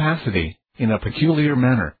that capacity, in a peculiar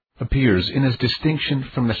manner, appears in his distinction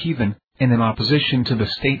from the heathen, and in opposition to the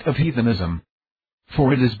state of heathenism.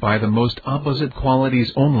 For it is by the most opposite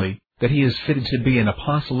qualities only, that he is fitted to be an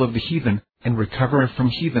apostle of the heathen, and recoverer from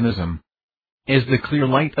heathenism. As the clear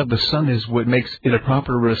light of the sun is what makes it a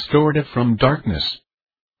proper restorative from darkness.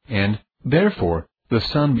 And, therefore, the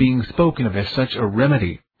sun being spoken of as such a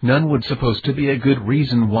remedy, none would suppose to be a good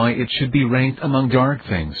reason why it should be ranked among dark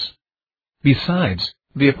things. Besides,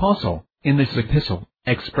 the apostle, in this epistle,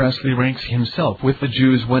 expressly ranks himself with the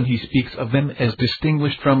Jews when he speaks of them as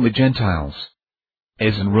distinguished from the Gentiles,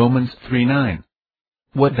 as in Romans 3:9.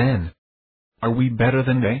 What then? Are we better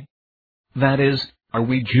than they? That is, are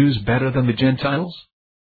we Jews better than the Gentiles?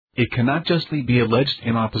 It cannot justly be alleged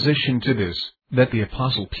in opposition to this, that the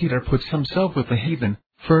apostle Peter puts himself with the heathen,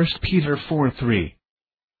 1 Peter 4:3.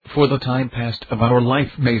 For the time past of our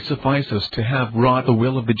life may suffice us to have wrought the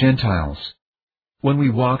will of the Gentiles, when we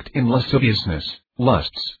walked in lasciviousness,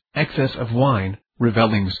 lusts, excess of wine,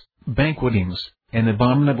 revellings, banquetings, and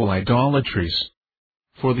abominable idolatries.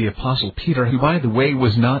 For the apostle Peter, who by the way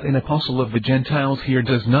was not an apostle of the Gentiles, here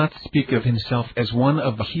does not speak of himself as one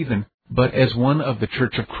of the heathen, but as one of the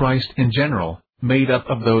Church of Christ in general, made up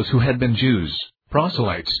of those who had been Jews,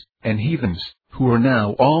 proselytes, and heathens, who are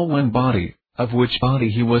now all one body, of which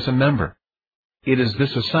body he was a member. It is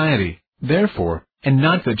this society, therefore, and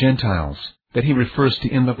not the Gentiles, that he refers to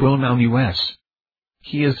in the pronoun us.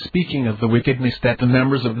 He is speaking of the wickedness that the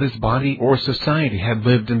members of this body or society had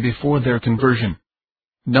lived in before their conversion.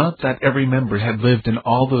 Not that every member had lived in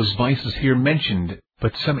all those vices here mentioned,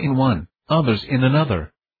 but some in one, others in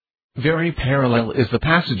another. Very parallel is the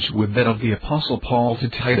passage with that of the Apostle Paul to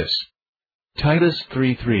Titus. Titus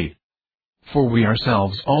 3:3. For we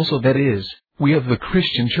ourselves also, that is, we of the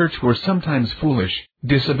Christian church, were sometimes foolish,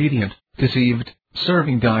 disobedient, deceived,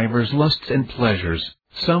 serving divers lusts and pleasures,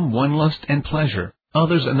 some one lust and pleasure,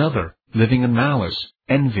 others another, living in malice,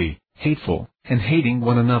 envy, hateful, and hating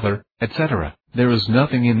one another, etc. There is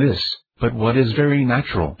nothing in this, but what is very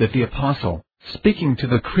natural, that the apostle, speaking to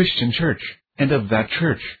the Christian church, and of that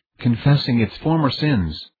church, confessing its former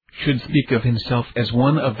sins, should speak of himself as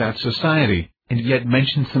one of that society, and yet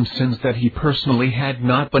mention some sins that he personally had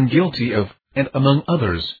not been guilty of, and among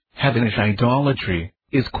others, heathenish idolatry,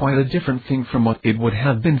 is quite a different thing from what it would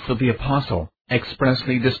have been for the apostle,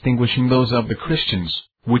 expressly distinguishing those of the Christians,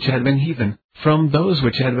 which had been heathen, from those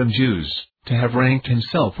which had been Jews, to have ranked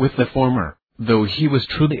himself with the former, though he was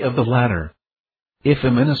truly of the latter. If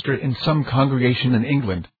a minister in some congregation in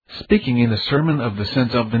England, speaking in a sermon of the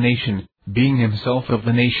sins of the nation, being himself of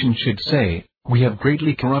the nation, should say, We have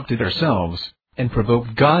greatly corrupted ourselves, and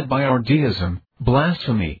provoked God by our deism,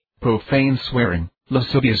 blasphemy, profane swearing,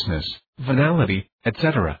 lasciviousness, venality,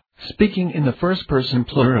 etc., speaking in the first person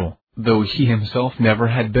plural, though he himself never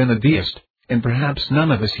had been a deist, and perhaps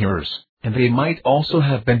none of his hearers, and they might also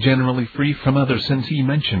have been generally free from other sins he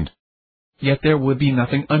mentioned. Yet there would be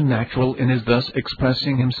nothing unnatural in his thus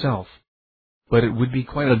expressing himself. But it would be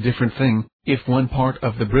quite a different thing, if one part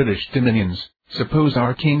of the British dominions, suppose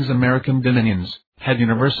our king's American dominions, had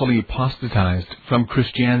universally apostatized from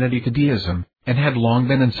Christianity to deism, and had long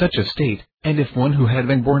been in such a state, and if one who had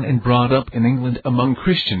been born and brought up in England among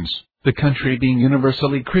Christians, the country being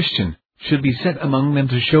universally Christian, should be sent among them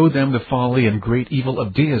to show them the folly and great evil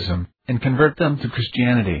of deism, and convert them to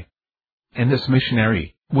Christianity. And this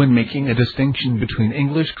missionary, when making a distinction between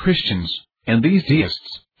English Christians and these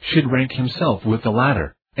deists, should rank himself with the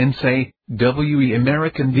latter, and say, "We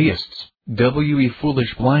American deists, we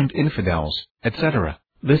foolish blind infidels," etc.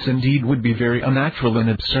 This indeed would be very unnatural and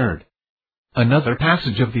absurd. Another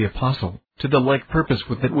passage of the Apostle, to the like purpose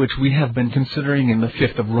with that which we have been considering in the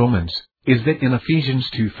 5th of Romans, is that in Ephesians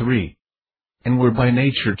 2:3. "And were by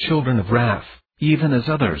nature children of wrath, even as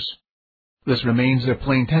others." This remains a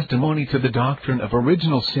plain testimony to the doctrine of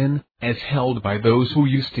original sin, as held by those who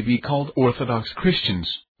used to be called Orthodox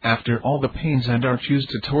Christians, after all the pains and arts used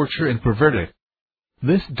to torture and pervert it.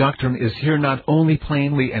 This doctrine is here not only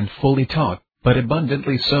plainly and fully taught, but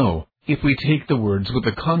abundantly so, if we take the words with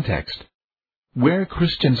the context. Where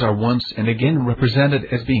Christians are once and again represented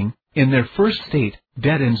as being, in their first state,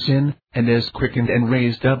 dead in sin, and as quickened and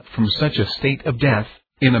raised up from such a state of death,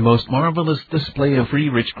 in a most marvelous display of free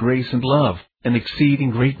rich grace and love, and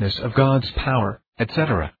exceeding greatness of God's power,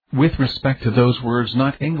 etc. With respect to those words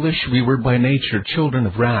not English, "we were by nature children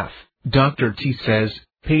of wrath," Dr. T says,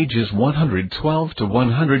 pages 112 to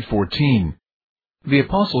 114. The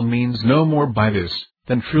Apostle means no more by this,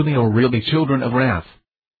 than truly or really children of wrath.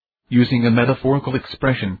 Using a metaphorical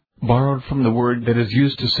expression, borrowed from the word that is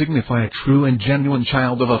used to signify a true and genuine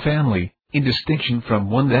child of a family, in distinction from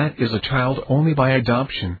one that is a child only by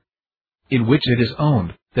adoption, in which it is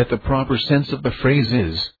owned that the proper sense of the phrase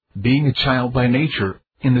is, being a child by nature,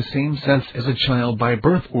 in the same sense as a child by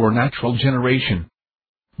birth or natural generation.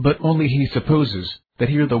 But only he supposes that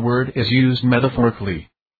here the word is used metaphorically.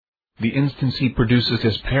 The instance he produces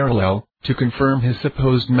is parallel, to confirm his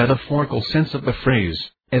supposed metaphorical sense of the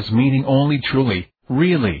phrase, as meaning only truly,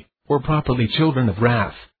 really, or properly children of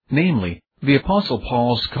wrath, namely, the Apostle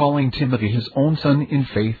Paul's calling Timothy his own son in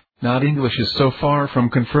faith. Not English is so far from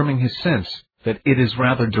confirming his sense, that it is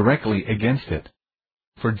rather directly against it.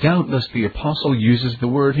 For doubtless the Apostle uses the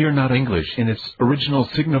word here not English in its original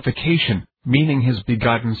signification, meaning his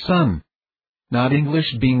begotten son. Not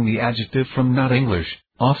English being the adjective from not English,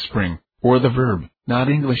 offspring, or the verb, not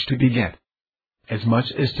English to beget. As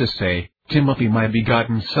much as to say, Timothy my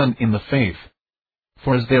begotten son in the faith.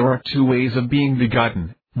 For as there are two ways of being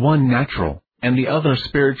begotten, one natural, and the other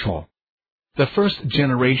spiritual. The first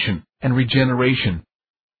generation, and regeneration.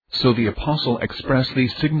 So the Apostle expressly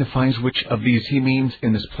signifies which of these he means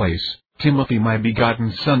in this place, Timothy my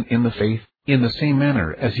begotten son in the faith, in the same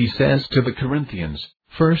manner as he says to the Corinthians,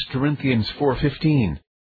 1 Corinthians 4:15.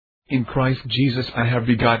 In Christ Jesus I have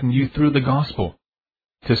begotten you through the gospel.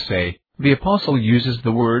 To say, the Apostle uses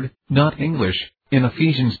the word, not English, in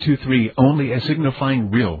Ephesians 2:3 only as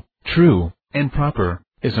signifying real, true, and proper,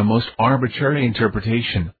 is a most arbitrary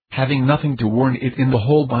interpretation, having nothing to warrant it in the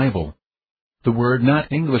whole Bible. The word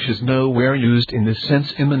not English is nowhere used in this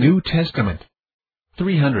sense in the New Testament.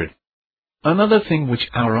 300. Another thing which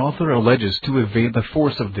our author alleges to evade the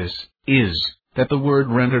force of this, is, that the word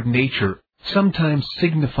rendered nature, sometimes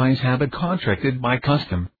signifies habit contracted by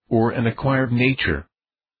custom, or an acquired nature.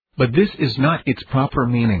 But this is not its proper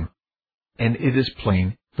meaning. And it is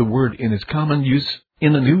plain, the word in its common use,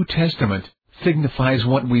 in the New Testament, signifies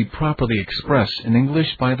what we properly express in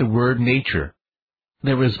English by the word nature.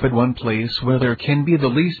 There is but one place where there can be the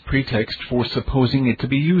least pretext for supposing it to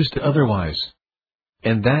be used otherwise.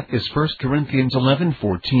 And that is 1 Corinthians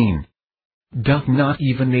 11:14. Doth not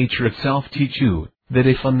even nature itself teach you, that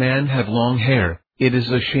if a man have long hair, it is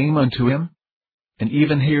a shame unto him? And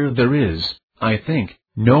even here there is, I think,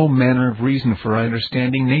 no manner of reason for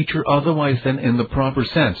understanding nature otherwise than in the proper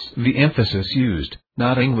sense. The emphasis used,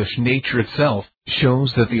 not English nature itself,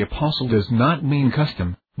 shows that the Apostle does not mean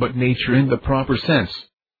custom, but nature in the proper sense.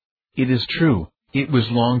 It is true, it was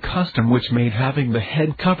long custom which made having the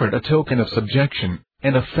head covered a token of subjection,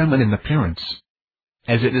 and of feminine appearance.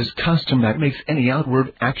 As it is custom that makes any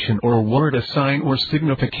outward action or word a sign or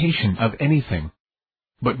signification of anything.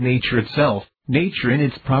 But nature itself, nature in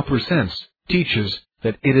its proper sense, teaches,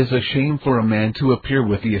 that it is a shame for a man to appear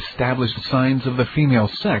with the established signs of the female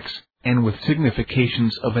sex, and with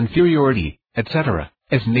significations of inferiority, etc.,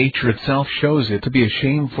 as nature itself shows it to be a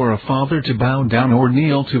shame for a father to bow down or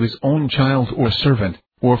kneel to his own child or servant,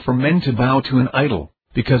 or for men to bow to an idol,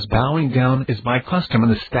 because bowing down is by custom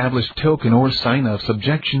an established token or sign of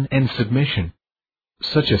subjection and submission.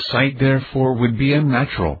 Such a sight therefore would be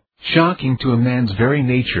unnatural, shocking to a man's very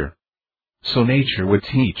nature. So nature would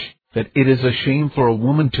teach that it is a shame for a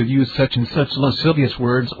woman to use such and such lascivious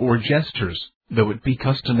words or gestures, though it be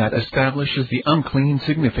custom that establishes the unclean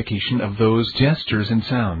signification of those gestures and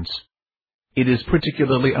sounds. It is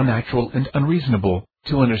particularly unnatural and unreasonable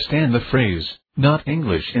to understand the phrase, not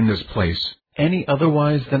English in this place, any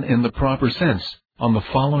otherwise than in the proper sense, on the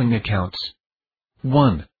following accounts.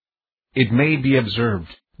 1. It may be observed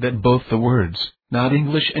that both the words, not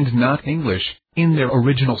English and not English, in their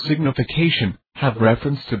original signification, have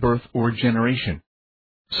reference to birth or generation.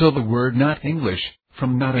 So the word not English,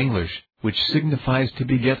 from not English, which signifies to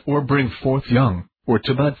beget or bring forth young, or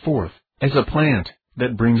to bud forth, as a plant,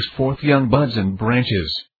 that brings forth young buds and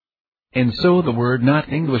branches. And so the word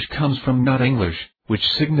not English comes from not English, which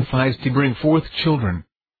signifies to bring forth children.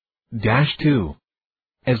 2.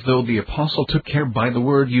 As though the apostle took care by the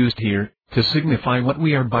word used here, to signify what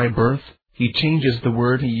we are by birth, he changes the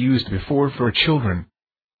word he used before for children.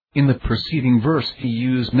 In the preceding verse he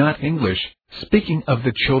used not English, speaking of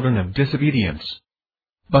the children of disobedience.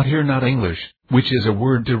 But here not English, which is a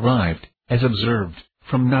word derived, as observed,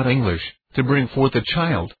 from not English, to bring forth a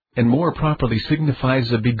child, and more properly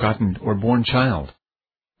signifies a begotten or born child.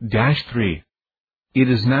 3. It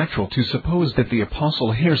is natural to suppose that the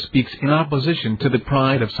apostle here speaks in opposition to the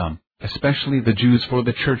pride of some, especially the Jews, for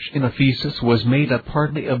the church in Ephesus was made up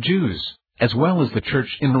partly of Jews, as well as the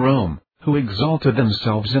church in Rome, who exalted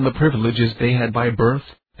themselves in the privileges they had by birth,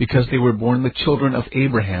 because they were born the children of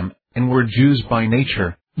Abraham, and were Jews by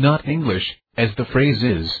nature, not English, as the phrase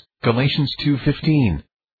is, Galatians 2:15.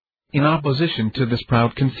 In opposition to this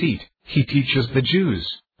proud conceit, he teaches the Jews,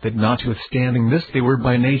 that notwithstanding this they were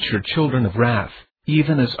by nature children of wrath,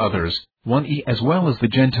 even as others, 1e as well as the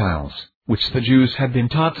Gentiles, which the Jews had been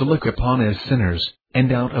taught to look upon as sinners,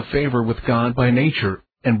 and out of favor with God by nature,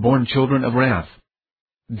 and born children of wrath.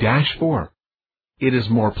 4. It is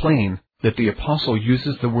more plain, that the apostle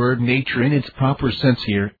uses the word nature in its proper sense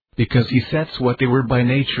here, because he sets what they were by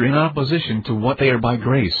nature in opposition to what they are by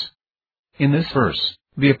grace. In this verse,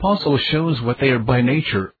 the apostle shows what they are by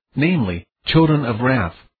nature, namely, children of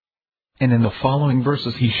wrath. And in the following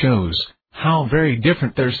verses he shows how very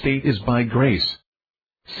different their state is by grace.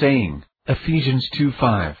 Saying, Ephesians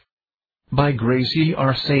 2:5, by grace ye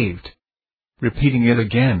are saved. Repeating it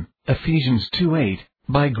again, Ephesians 2:8,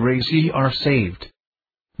 by grace ye are saved.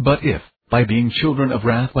 But if, by being children of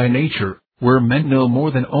wrath by nature, were meant no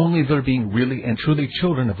more than only their being really and truly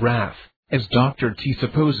children of wrath, as Dr. T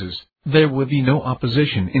supposes, there would be no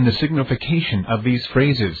opposition in the signification of these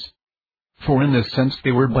phrases. For in this sense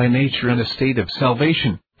they were by nature in a state of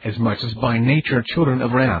salvation, as much as by nature children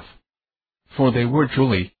of wrath. For they were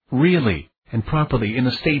truly, really, and properly in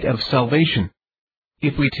a state of salvation.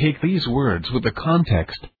 If we take these words with the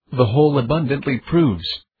context, the whole abundantly proves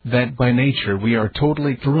that by nature we are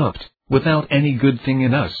totally corrupt, without any good thing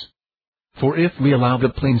in us. For if we allow the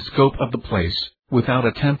plain scope of the place, without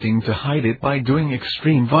attempting to hide it by doing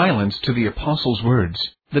extreme violence to the apostle's words,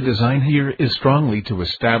 the design here is strongly to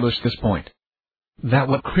establish this point. That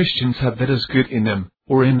what Christians have that is good in them,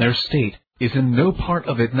 or in their state, is in no part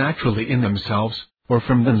of it naturally in themselves, or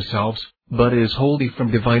from themselves, but is wholly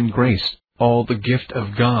from divine grace, all the gift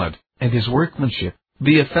of God, and His workmanship,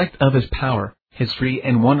 the effect of His power, His free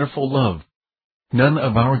and wonderful love. None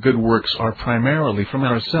of our good works are primarily from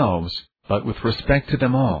ourselves, but with respect to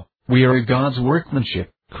them all, we are God's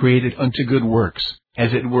workmanship, created unto good works,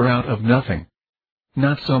 as it were out of nothing.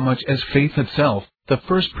 Not so much as faith itself, the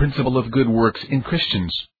first principle of good works in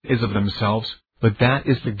Christians, is of themselves, but that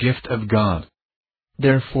is the gift of God.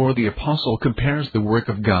 Therefore the apostle compares the work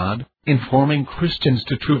of God, in forming Christians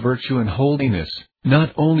to true virtue and holiness,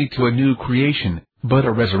 not only to a new creation, but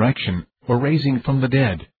a resurrection, or raising from the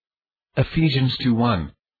dead. Ephesians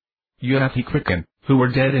 2:1. You hath He quickened, who were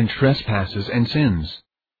dead in trespasses and sins.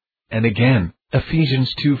 And again,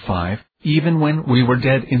 Ephesians 2:5, even when we were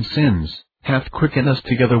dead in sins, hath quickened us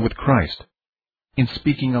together with Christ. In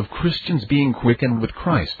speaking of Christians being quickened with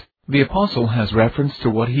Christ, the apostle has reference to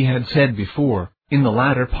what he had said before, in the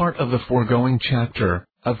latter part of the foregoing chapter,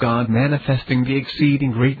 of God manifesting the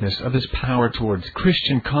exceeding greatness of His power towards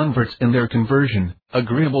Christian converts in their conversion,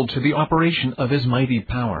 agreeable to the operation of His mighty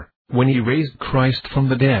power, when He raised Christ from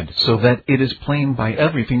the dead, so that it is plain by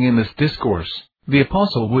everything in this discourse, the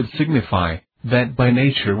apostle would signify that by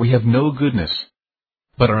nature we have no goodness,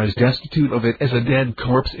 but are as destitute of it as a dead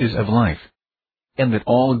corpse is of life. And that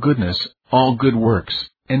all goodness, all good works,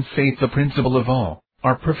 and faith the principal of all,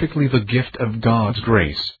 are perfectly the gift of God's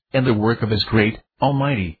grace, and the work of His great,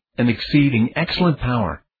 almighty, and exceeding excellent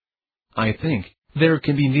power. I think there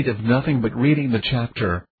can be need of nothing but reading the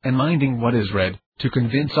chapter, and minding what is read, to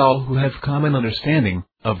convince all who have common understanding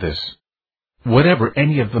of this. Whatever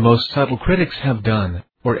any of the most subtle critics have done,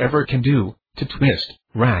 or ever can do, to twist,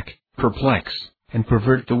 rack, perplex, and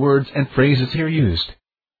pervert the words and phrases here used.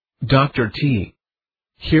 Dr. T.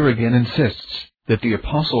 here again insists that the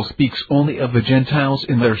apostle speaks only of the Gentiles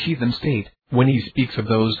in their heathen state, when he speaks of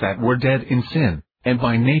those that were dead in sin, and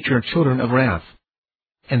by nature children of wrath.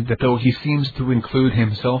 And that though he seems to include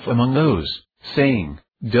himself among those, saying,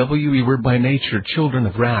 we were by nature children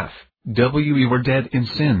of wrath, we were dead in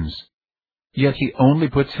sins, yet he only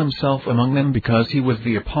puts himself among them because he was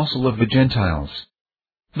the apostle of the Gentiles.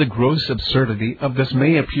 The gross absurdity of this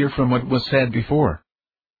may appear from what was said before.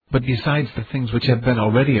 But besides the things which have been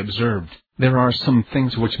already observed, there are some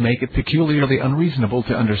things which make it peculiarly unreasonable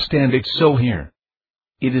to understand it so here.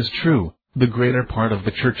 It is true, the greater part of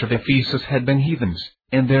the church of Ephesus had been heathens,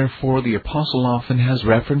 and therefore the apostle often has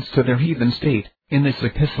reference to their heathen state in this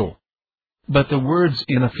epistle. But the words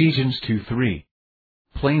in Ephesians 2:3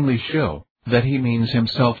 plainly show that he means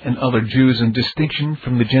himself and other Jews in distinction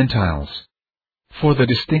from the Gentiles. For the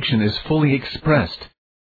distinction is fully expressed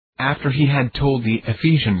after he had told the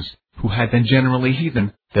Ephesians, who had been generally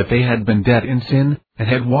heathen, that they had been dead in sin, and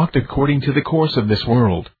had walked according to the course of this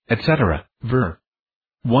world, etc. Ver.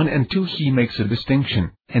 1 and 2 he makes a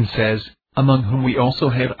distinction, and says, among whom we also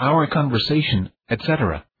had our conversation,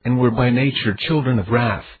 etc., and were by nature children of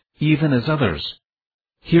wrath, even as others.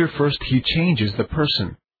 Here first he changes the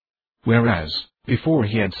person. Whereas, before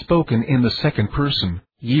he had spoken in the second person,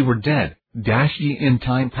 ye were dead, ye in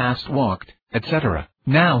time past walked, etc.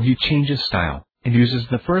 Now he changes style, and uses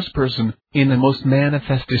the first person, in the most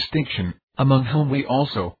manifest distinction, among whom we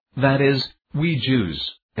also, that is, we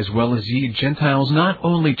Jews, as well as ye Gentiles, not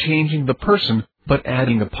only changing the person, but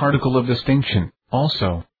adding a particle of distinction,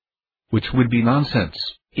 also. Which would be nonsense,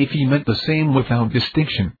 if he meant the same without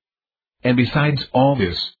distinction. And besides all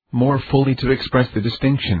this, more fully to express the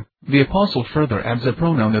distinction, the apostle further adds a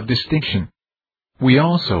pronoun of distinction. We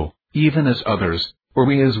also, even as others, or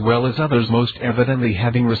we as well as others, most evidently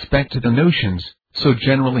having respect to the notions, so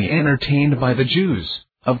generally entertained by the Jews,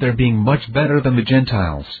 of their being much better than the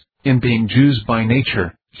Gentiles, in being Jews by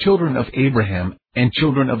nature, children of Abraham, and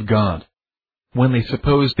children of God. When they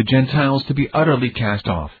supposed the Gentiles to be utterly cast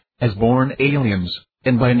off, as born aliens,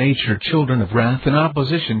 and by nature children of wrath, in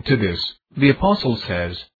opposition to this, the apostle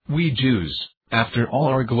says, we Jews, after all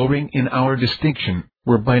our glorying in our distinction,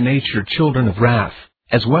 were by nature children of wrath,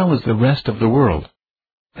 as well as the rest of the world.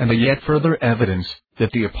 And a yet further evidence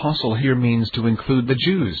that the apostle here means to include the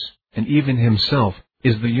Jews, and even himself,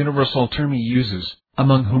 is the universal term he uses,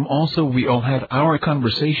 among whom also we all had our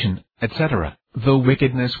conversation, etc. Though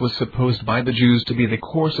wickedness was supposed by the Jews to be the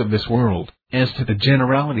course of this world, as to the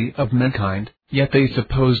generality of mankind, yet they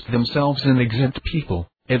supposed themselves an exempt people,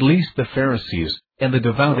 at least the Pharisees, and the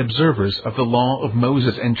devout observers of the law of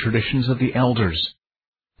Moses and traditions of the elders.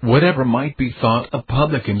 Whatever might be thought of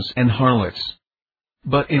publicans and harlots.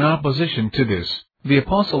 But in opposition to this, the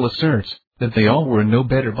apostle asserts that they all were no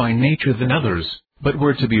better by nature than others, but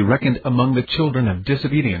were to be reckoned among the children of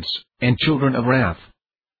disobedience, and children of wrath.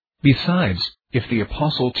 Besides, if the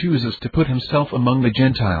apostle chooses to put himself among the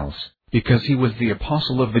Gentiles, because he was the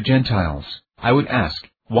apostle of the Gentiles, I would ask,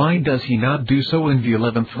 why does he not do so in the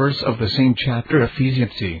 11th verse of the same chapter,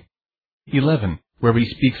 Ephesians 11, where he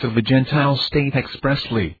speaks of the Gentile state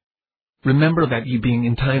expressly? Remember that ye being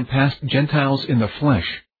in time past Gentiles in the flesh.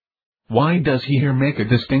 Why does he here make a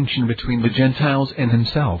distinction between the Gentiles and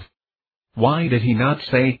himself? Why did he not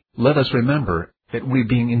say, let us remember, that we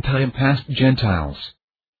being in time past Gentiles?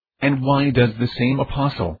 And why does the same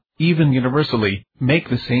apostle, even universally, make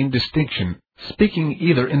the same distinction, speaking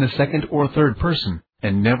either in the second or third person,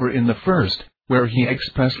 and never in the first, where he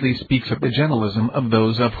expressly speaks of the gentilism of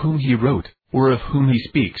those of whom he wrote, or of whom he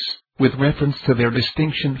speaks, with reference to their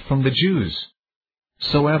distinction from the Jews?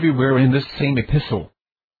 So everywhere in this same epistle,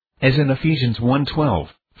 as in Ephesians 1:12,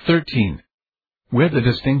 13, where the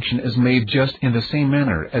distinction is made just in the same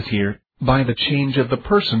manner as here, by the change of the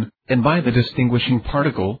person, and by the distinguishing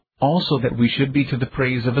particle, also that we should be to the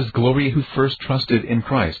praise of his glory who first trusted in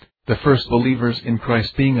Christ, the first believers in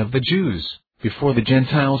Christ being of the Jews, before the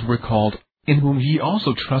Gentiles were called, in whom ye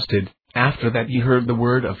also trusted, after that ye heard the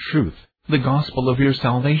word of truth, the gospel of your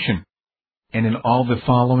salvation. and in all the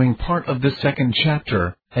following part of the second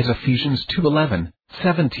chapter, as Ephesians 2:11,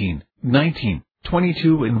 17, 19,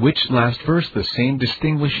 22, in which last verse the same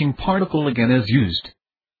distinguishing particle again is used.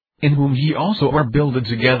 In whom ye also are builded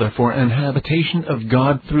together for an habitation of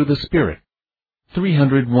God through the Spirit.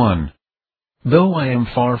 301. Though I am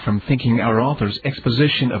far from thinking our author's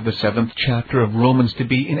exposition of the 7th chapter of Romans to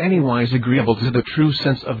be in any wise agreeable to the true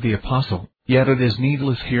sense of the apostle, yet it is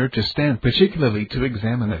needless here to stand particularly to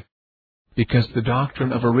examine it. Because the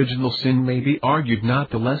doctrine of original sin may be argued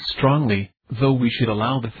not the less strongly, though we should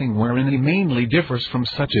allow the thing wherein he mainly differs from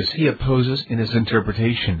such as he opposes in his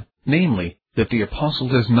interpretation, namely, that the apostle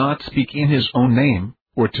does not speak in his own name,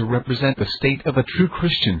 or to represent the state of a true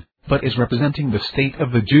Christian, but is representing the state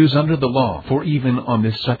of the Jews under the law. For even on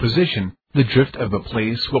this supposition, the drift of the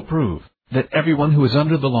place will prove that everyone who is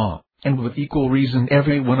under the law, and with equal reason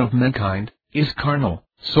every one of mankind, is carnal,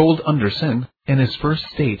 sold under sin, in his first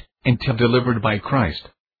state, until delivered by Christ.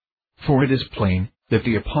 For it is plain that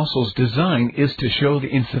the apostle's design is to show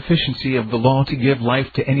the insufficiency of the law to give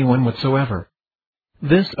life to anyone whatsoever.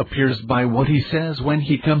 This appears by what he says when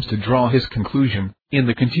he comes to draw his conclusion, in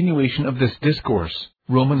the continuation of this discourse,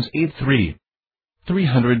 Romans 8:3.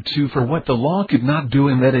 302. For what the law could not do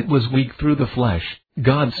in that it was weak through the flesh,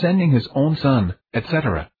 God sending his own Son,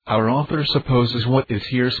 etc., our author supposes what is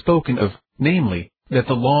here spoken of, namely, that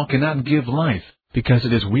the law cannot give life, because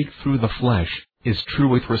it is weak through the flesh, is true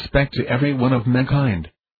with respect to every one of mankind.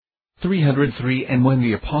 303. And when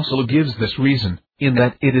the apostle gives this reason, in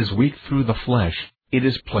that it is weak through the flesh, it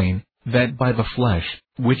is plain that by the flesh,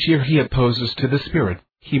 which here he opposes to the Spirit,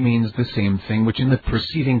 he means the same thing which in the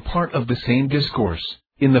preceding part of the same discourse,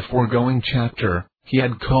 in the foregoing chapter, he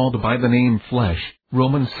had called by the name flesh,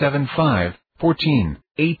 Romans 7:5, 14,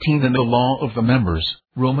 18, and the law of the members,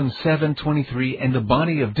 Romans 7:23, and the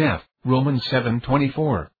body of death, Romans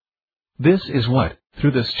 7:24. This is what,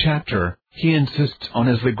 through this chapter, he insists on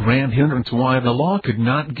as the grand hindrance why the law could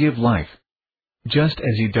not give life. Just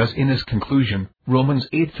as he does in his conclusion, Romans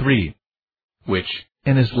 8:3, which,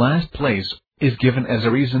 in his last place, is given as a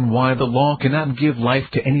reason why the law cannot give life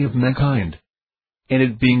to any of mankind. And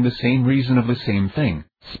it being the same reason of the same thing,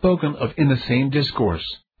 spoken of in the same discourse,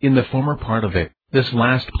 in the former part of it, this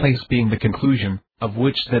last place being the conclusion, of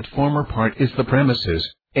which that former part is the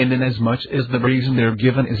premises, and inasmuch as the reason there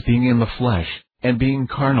given is being in the flesh, and being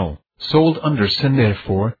carnal, sold under sin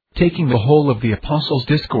therefore, taking the whole of the apostle's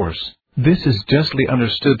discourse, this is justly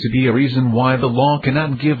understood to be a reason why the law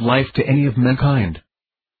cannot give life to any of mankind.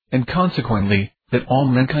 And consequently, that all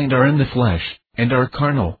mankind are in the flesh, and are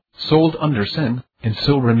carnal, sold under sin, and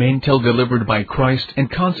so remain till delivered by Christ,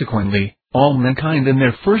 and consequently, all mankind in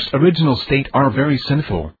their first original state are very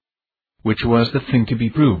sinful. Which was the thing to be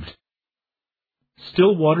proved.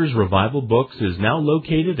 Still Waters Revival Books is now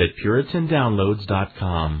located at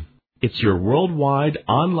PuritanDownloads.com. It's your worldwide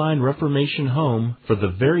online Reformation home for the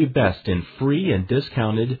very best in free and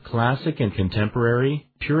discounted classic and contemporary,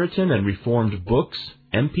 Puritan and Reformed books,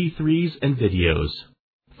 MP3s, and videos.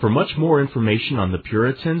 For much more information on the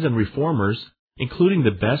Puritans and Reformers, including the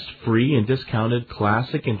best free and discounted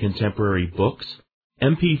classic and contemporary books,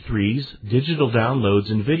 MP3s, digital downloads,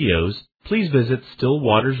 and videos, please visit Still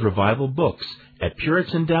Waters Revival Books at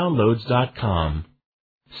PuritanDownloads.com.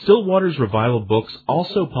 Still Waters Revival Books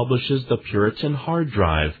also publishes the Puritan Hard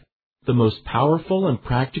Drive, the most powerful and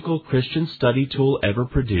practical Christian study tool ever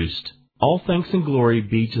produced. All thanks and glory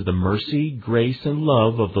be to the mercy, grace, and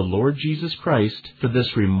love of the Lord Jesus Christ for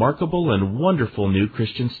this remarkable and wonderful new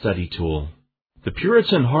Christian study tool. The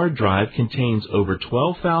Puritan Hard Drive contains over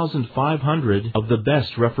 12,500 of the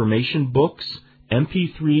best Reformation books,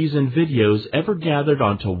 MP3s, and videos ever gathered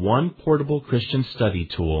onto one portable Christian study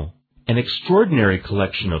tool. An extraordinary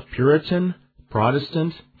collection of Puritan,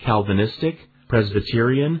 Protestant, Calvinistic,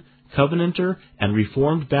 Presbyterian, Covenanter, and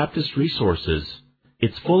Reformed Baptist resources.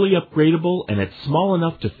 It's fully upgradable and it's small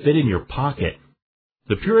enough to fit in your pocket.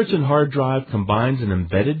 The Puritan Hard Drive combines an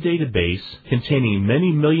embedded database containing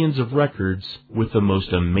many millions of records with the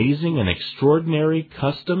most amazing and extraordinary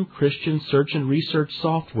custom Christian search and research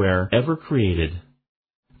software ever created.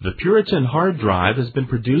 The Puritan Hard Drive has been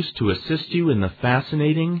produced to assist you in the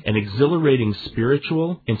fascinating and exhilarating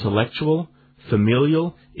spiritual, intellectual,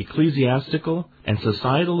 familial, ecclesiastical, and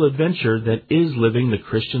societal adventure that is living the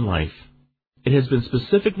Christian life. It has been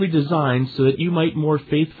specifically designed so that you might more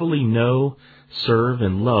faithfully know, serve,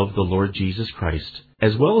 and love the Lord Jesus Christ,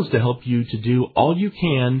 as well as to help you to do all you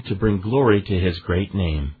can to bring glory to His great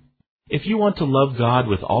name. If you want to love God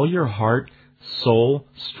with all your heart, soul,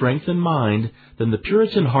 strength, and mind, then the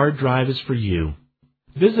Puritan Hard Drive is for you.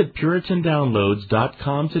 Visit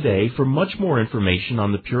PuritanDownloads.com today for much more information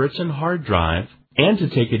on the Puritan hard drive and to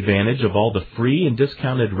take advantage of all the free and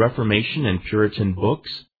discounted Reformation and Puritan books,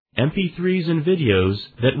 MP3s, and videos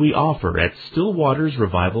that we offer at Still Waters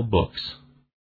Revival Books.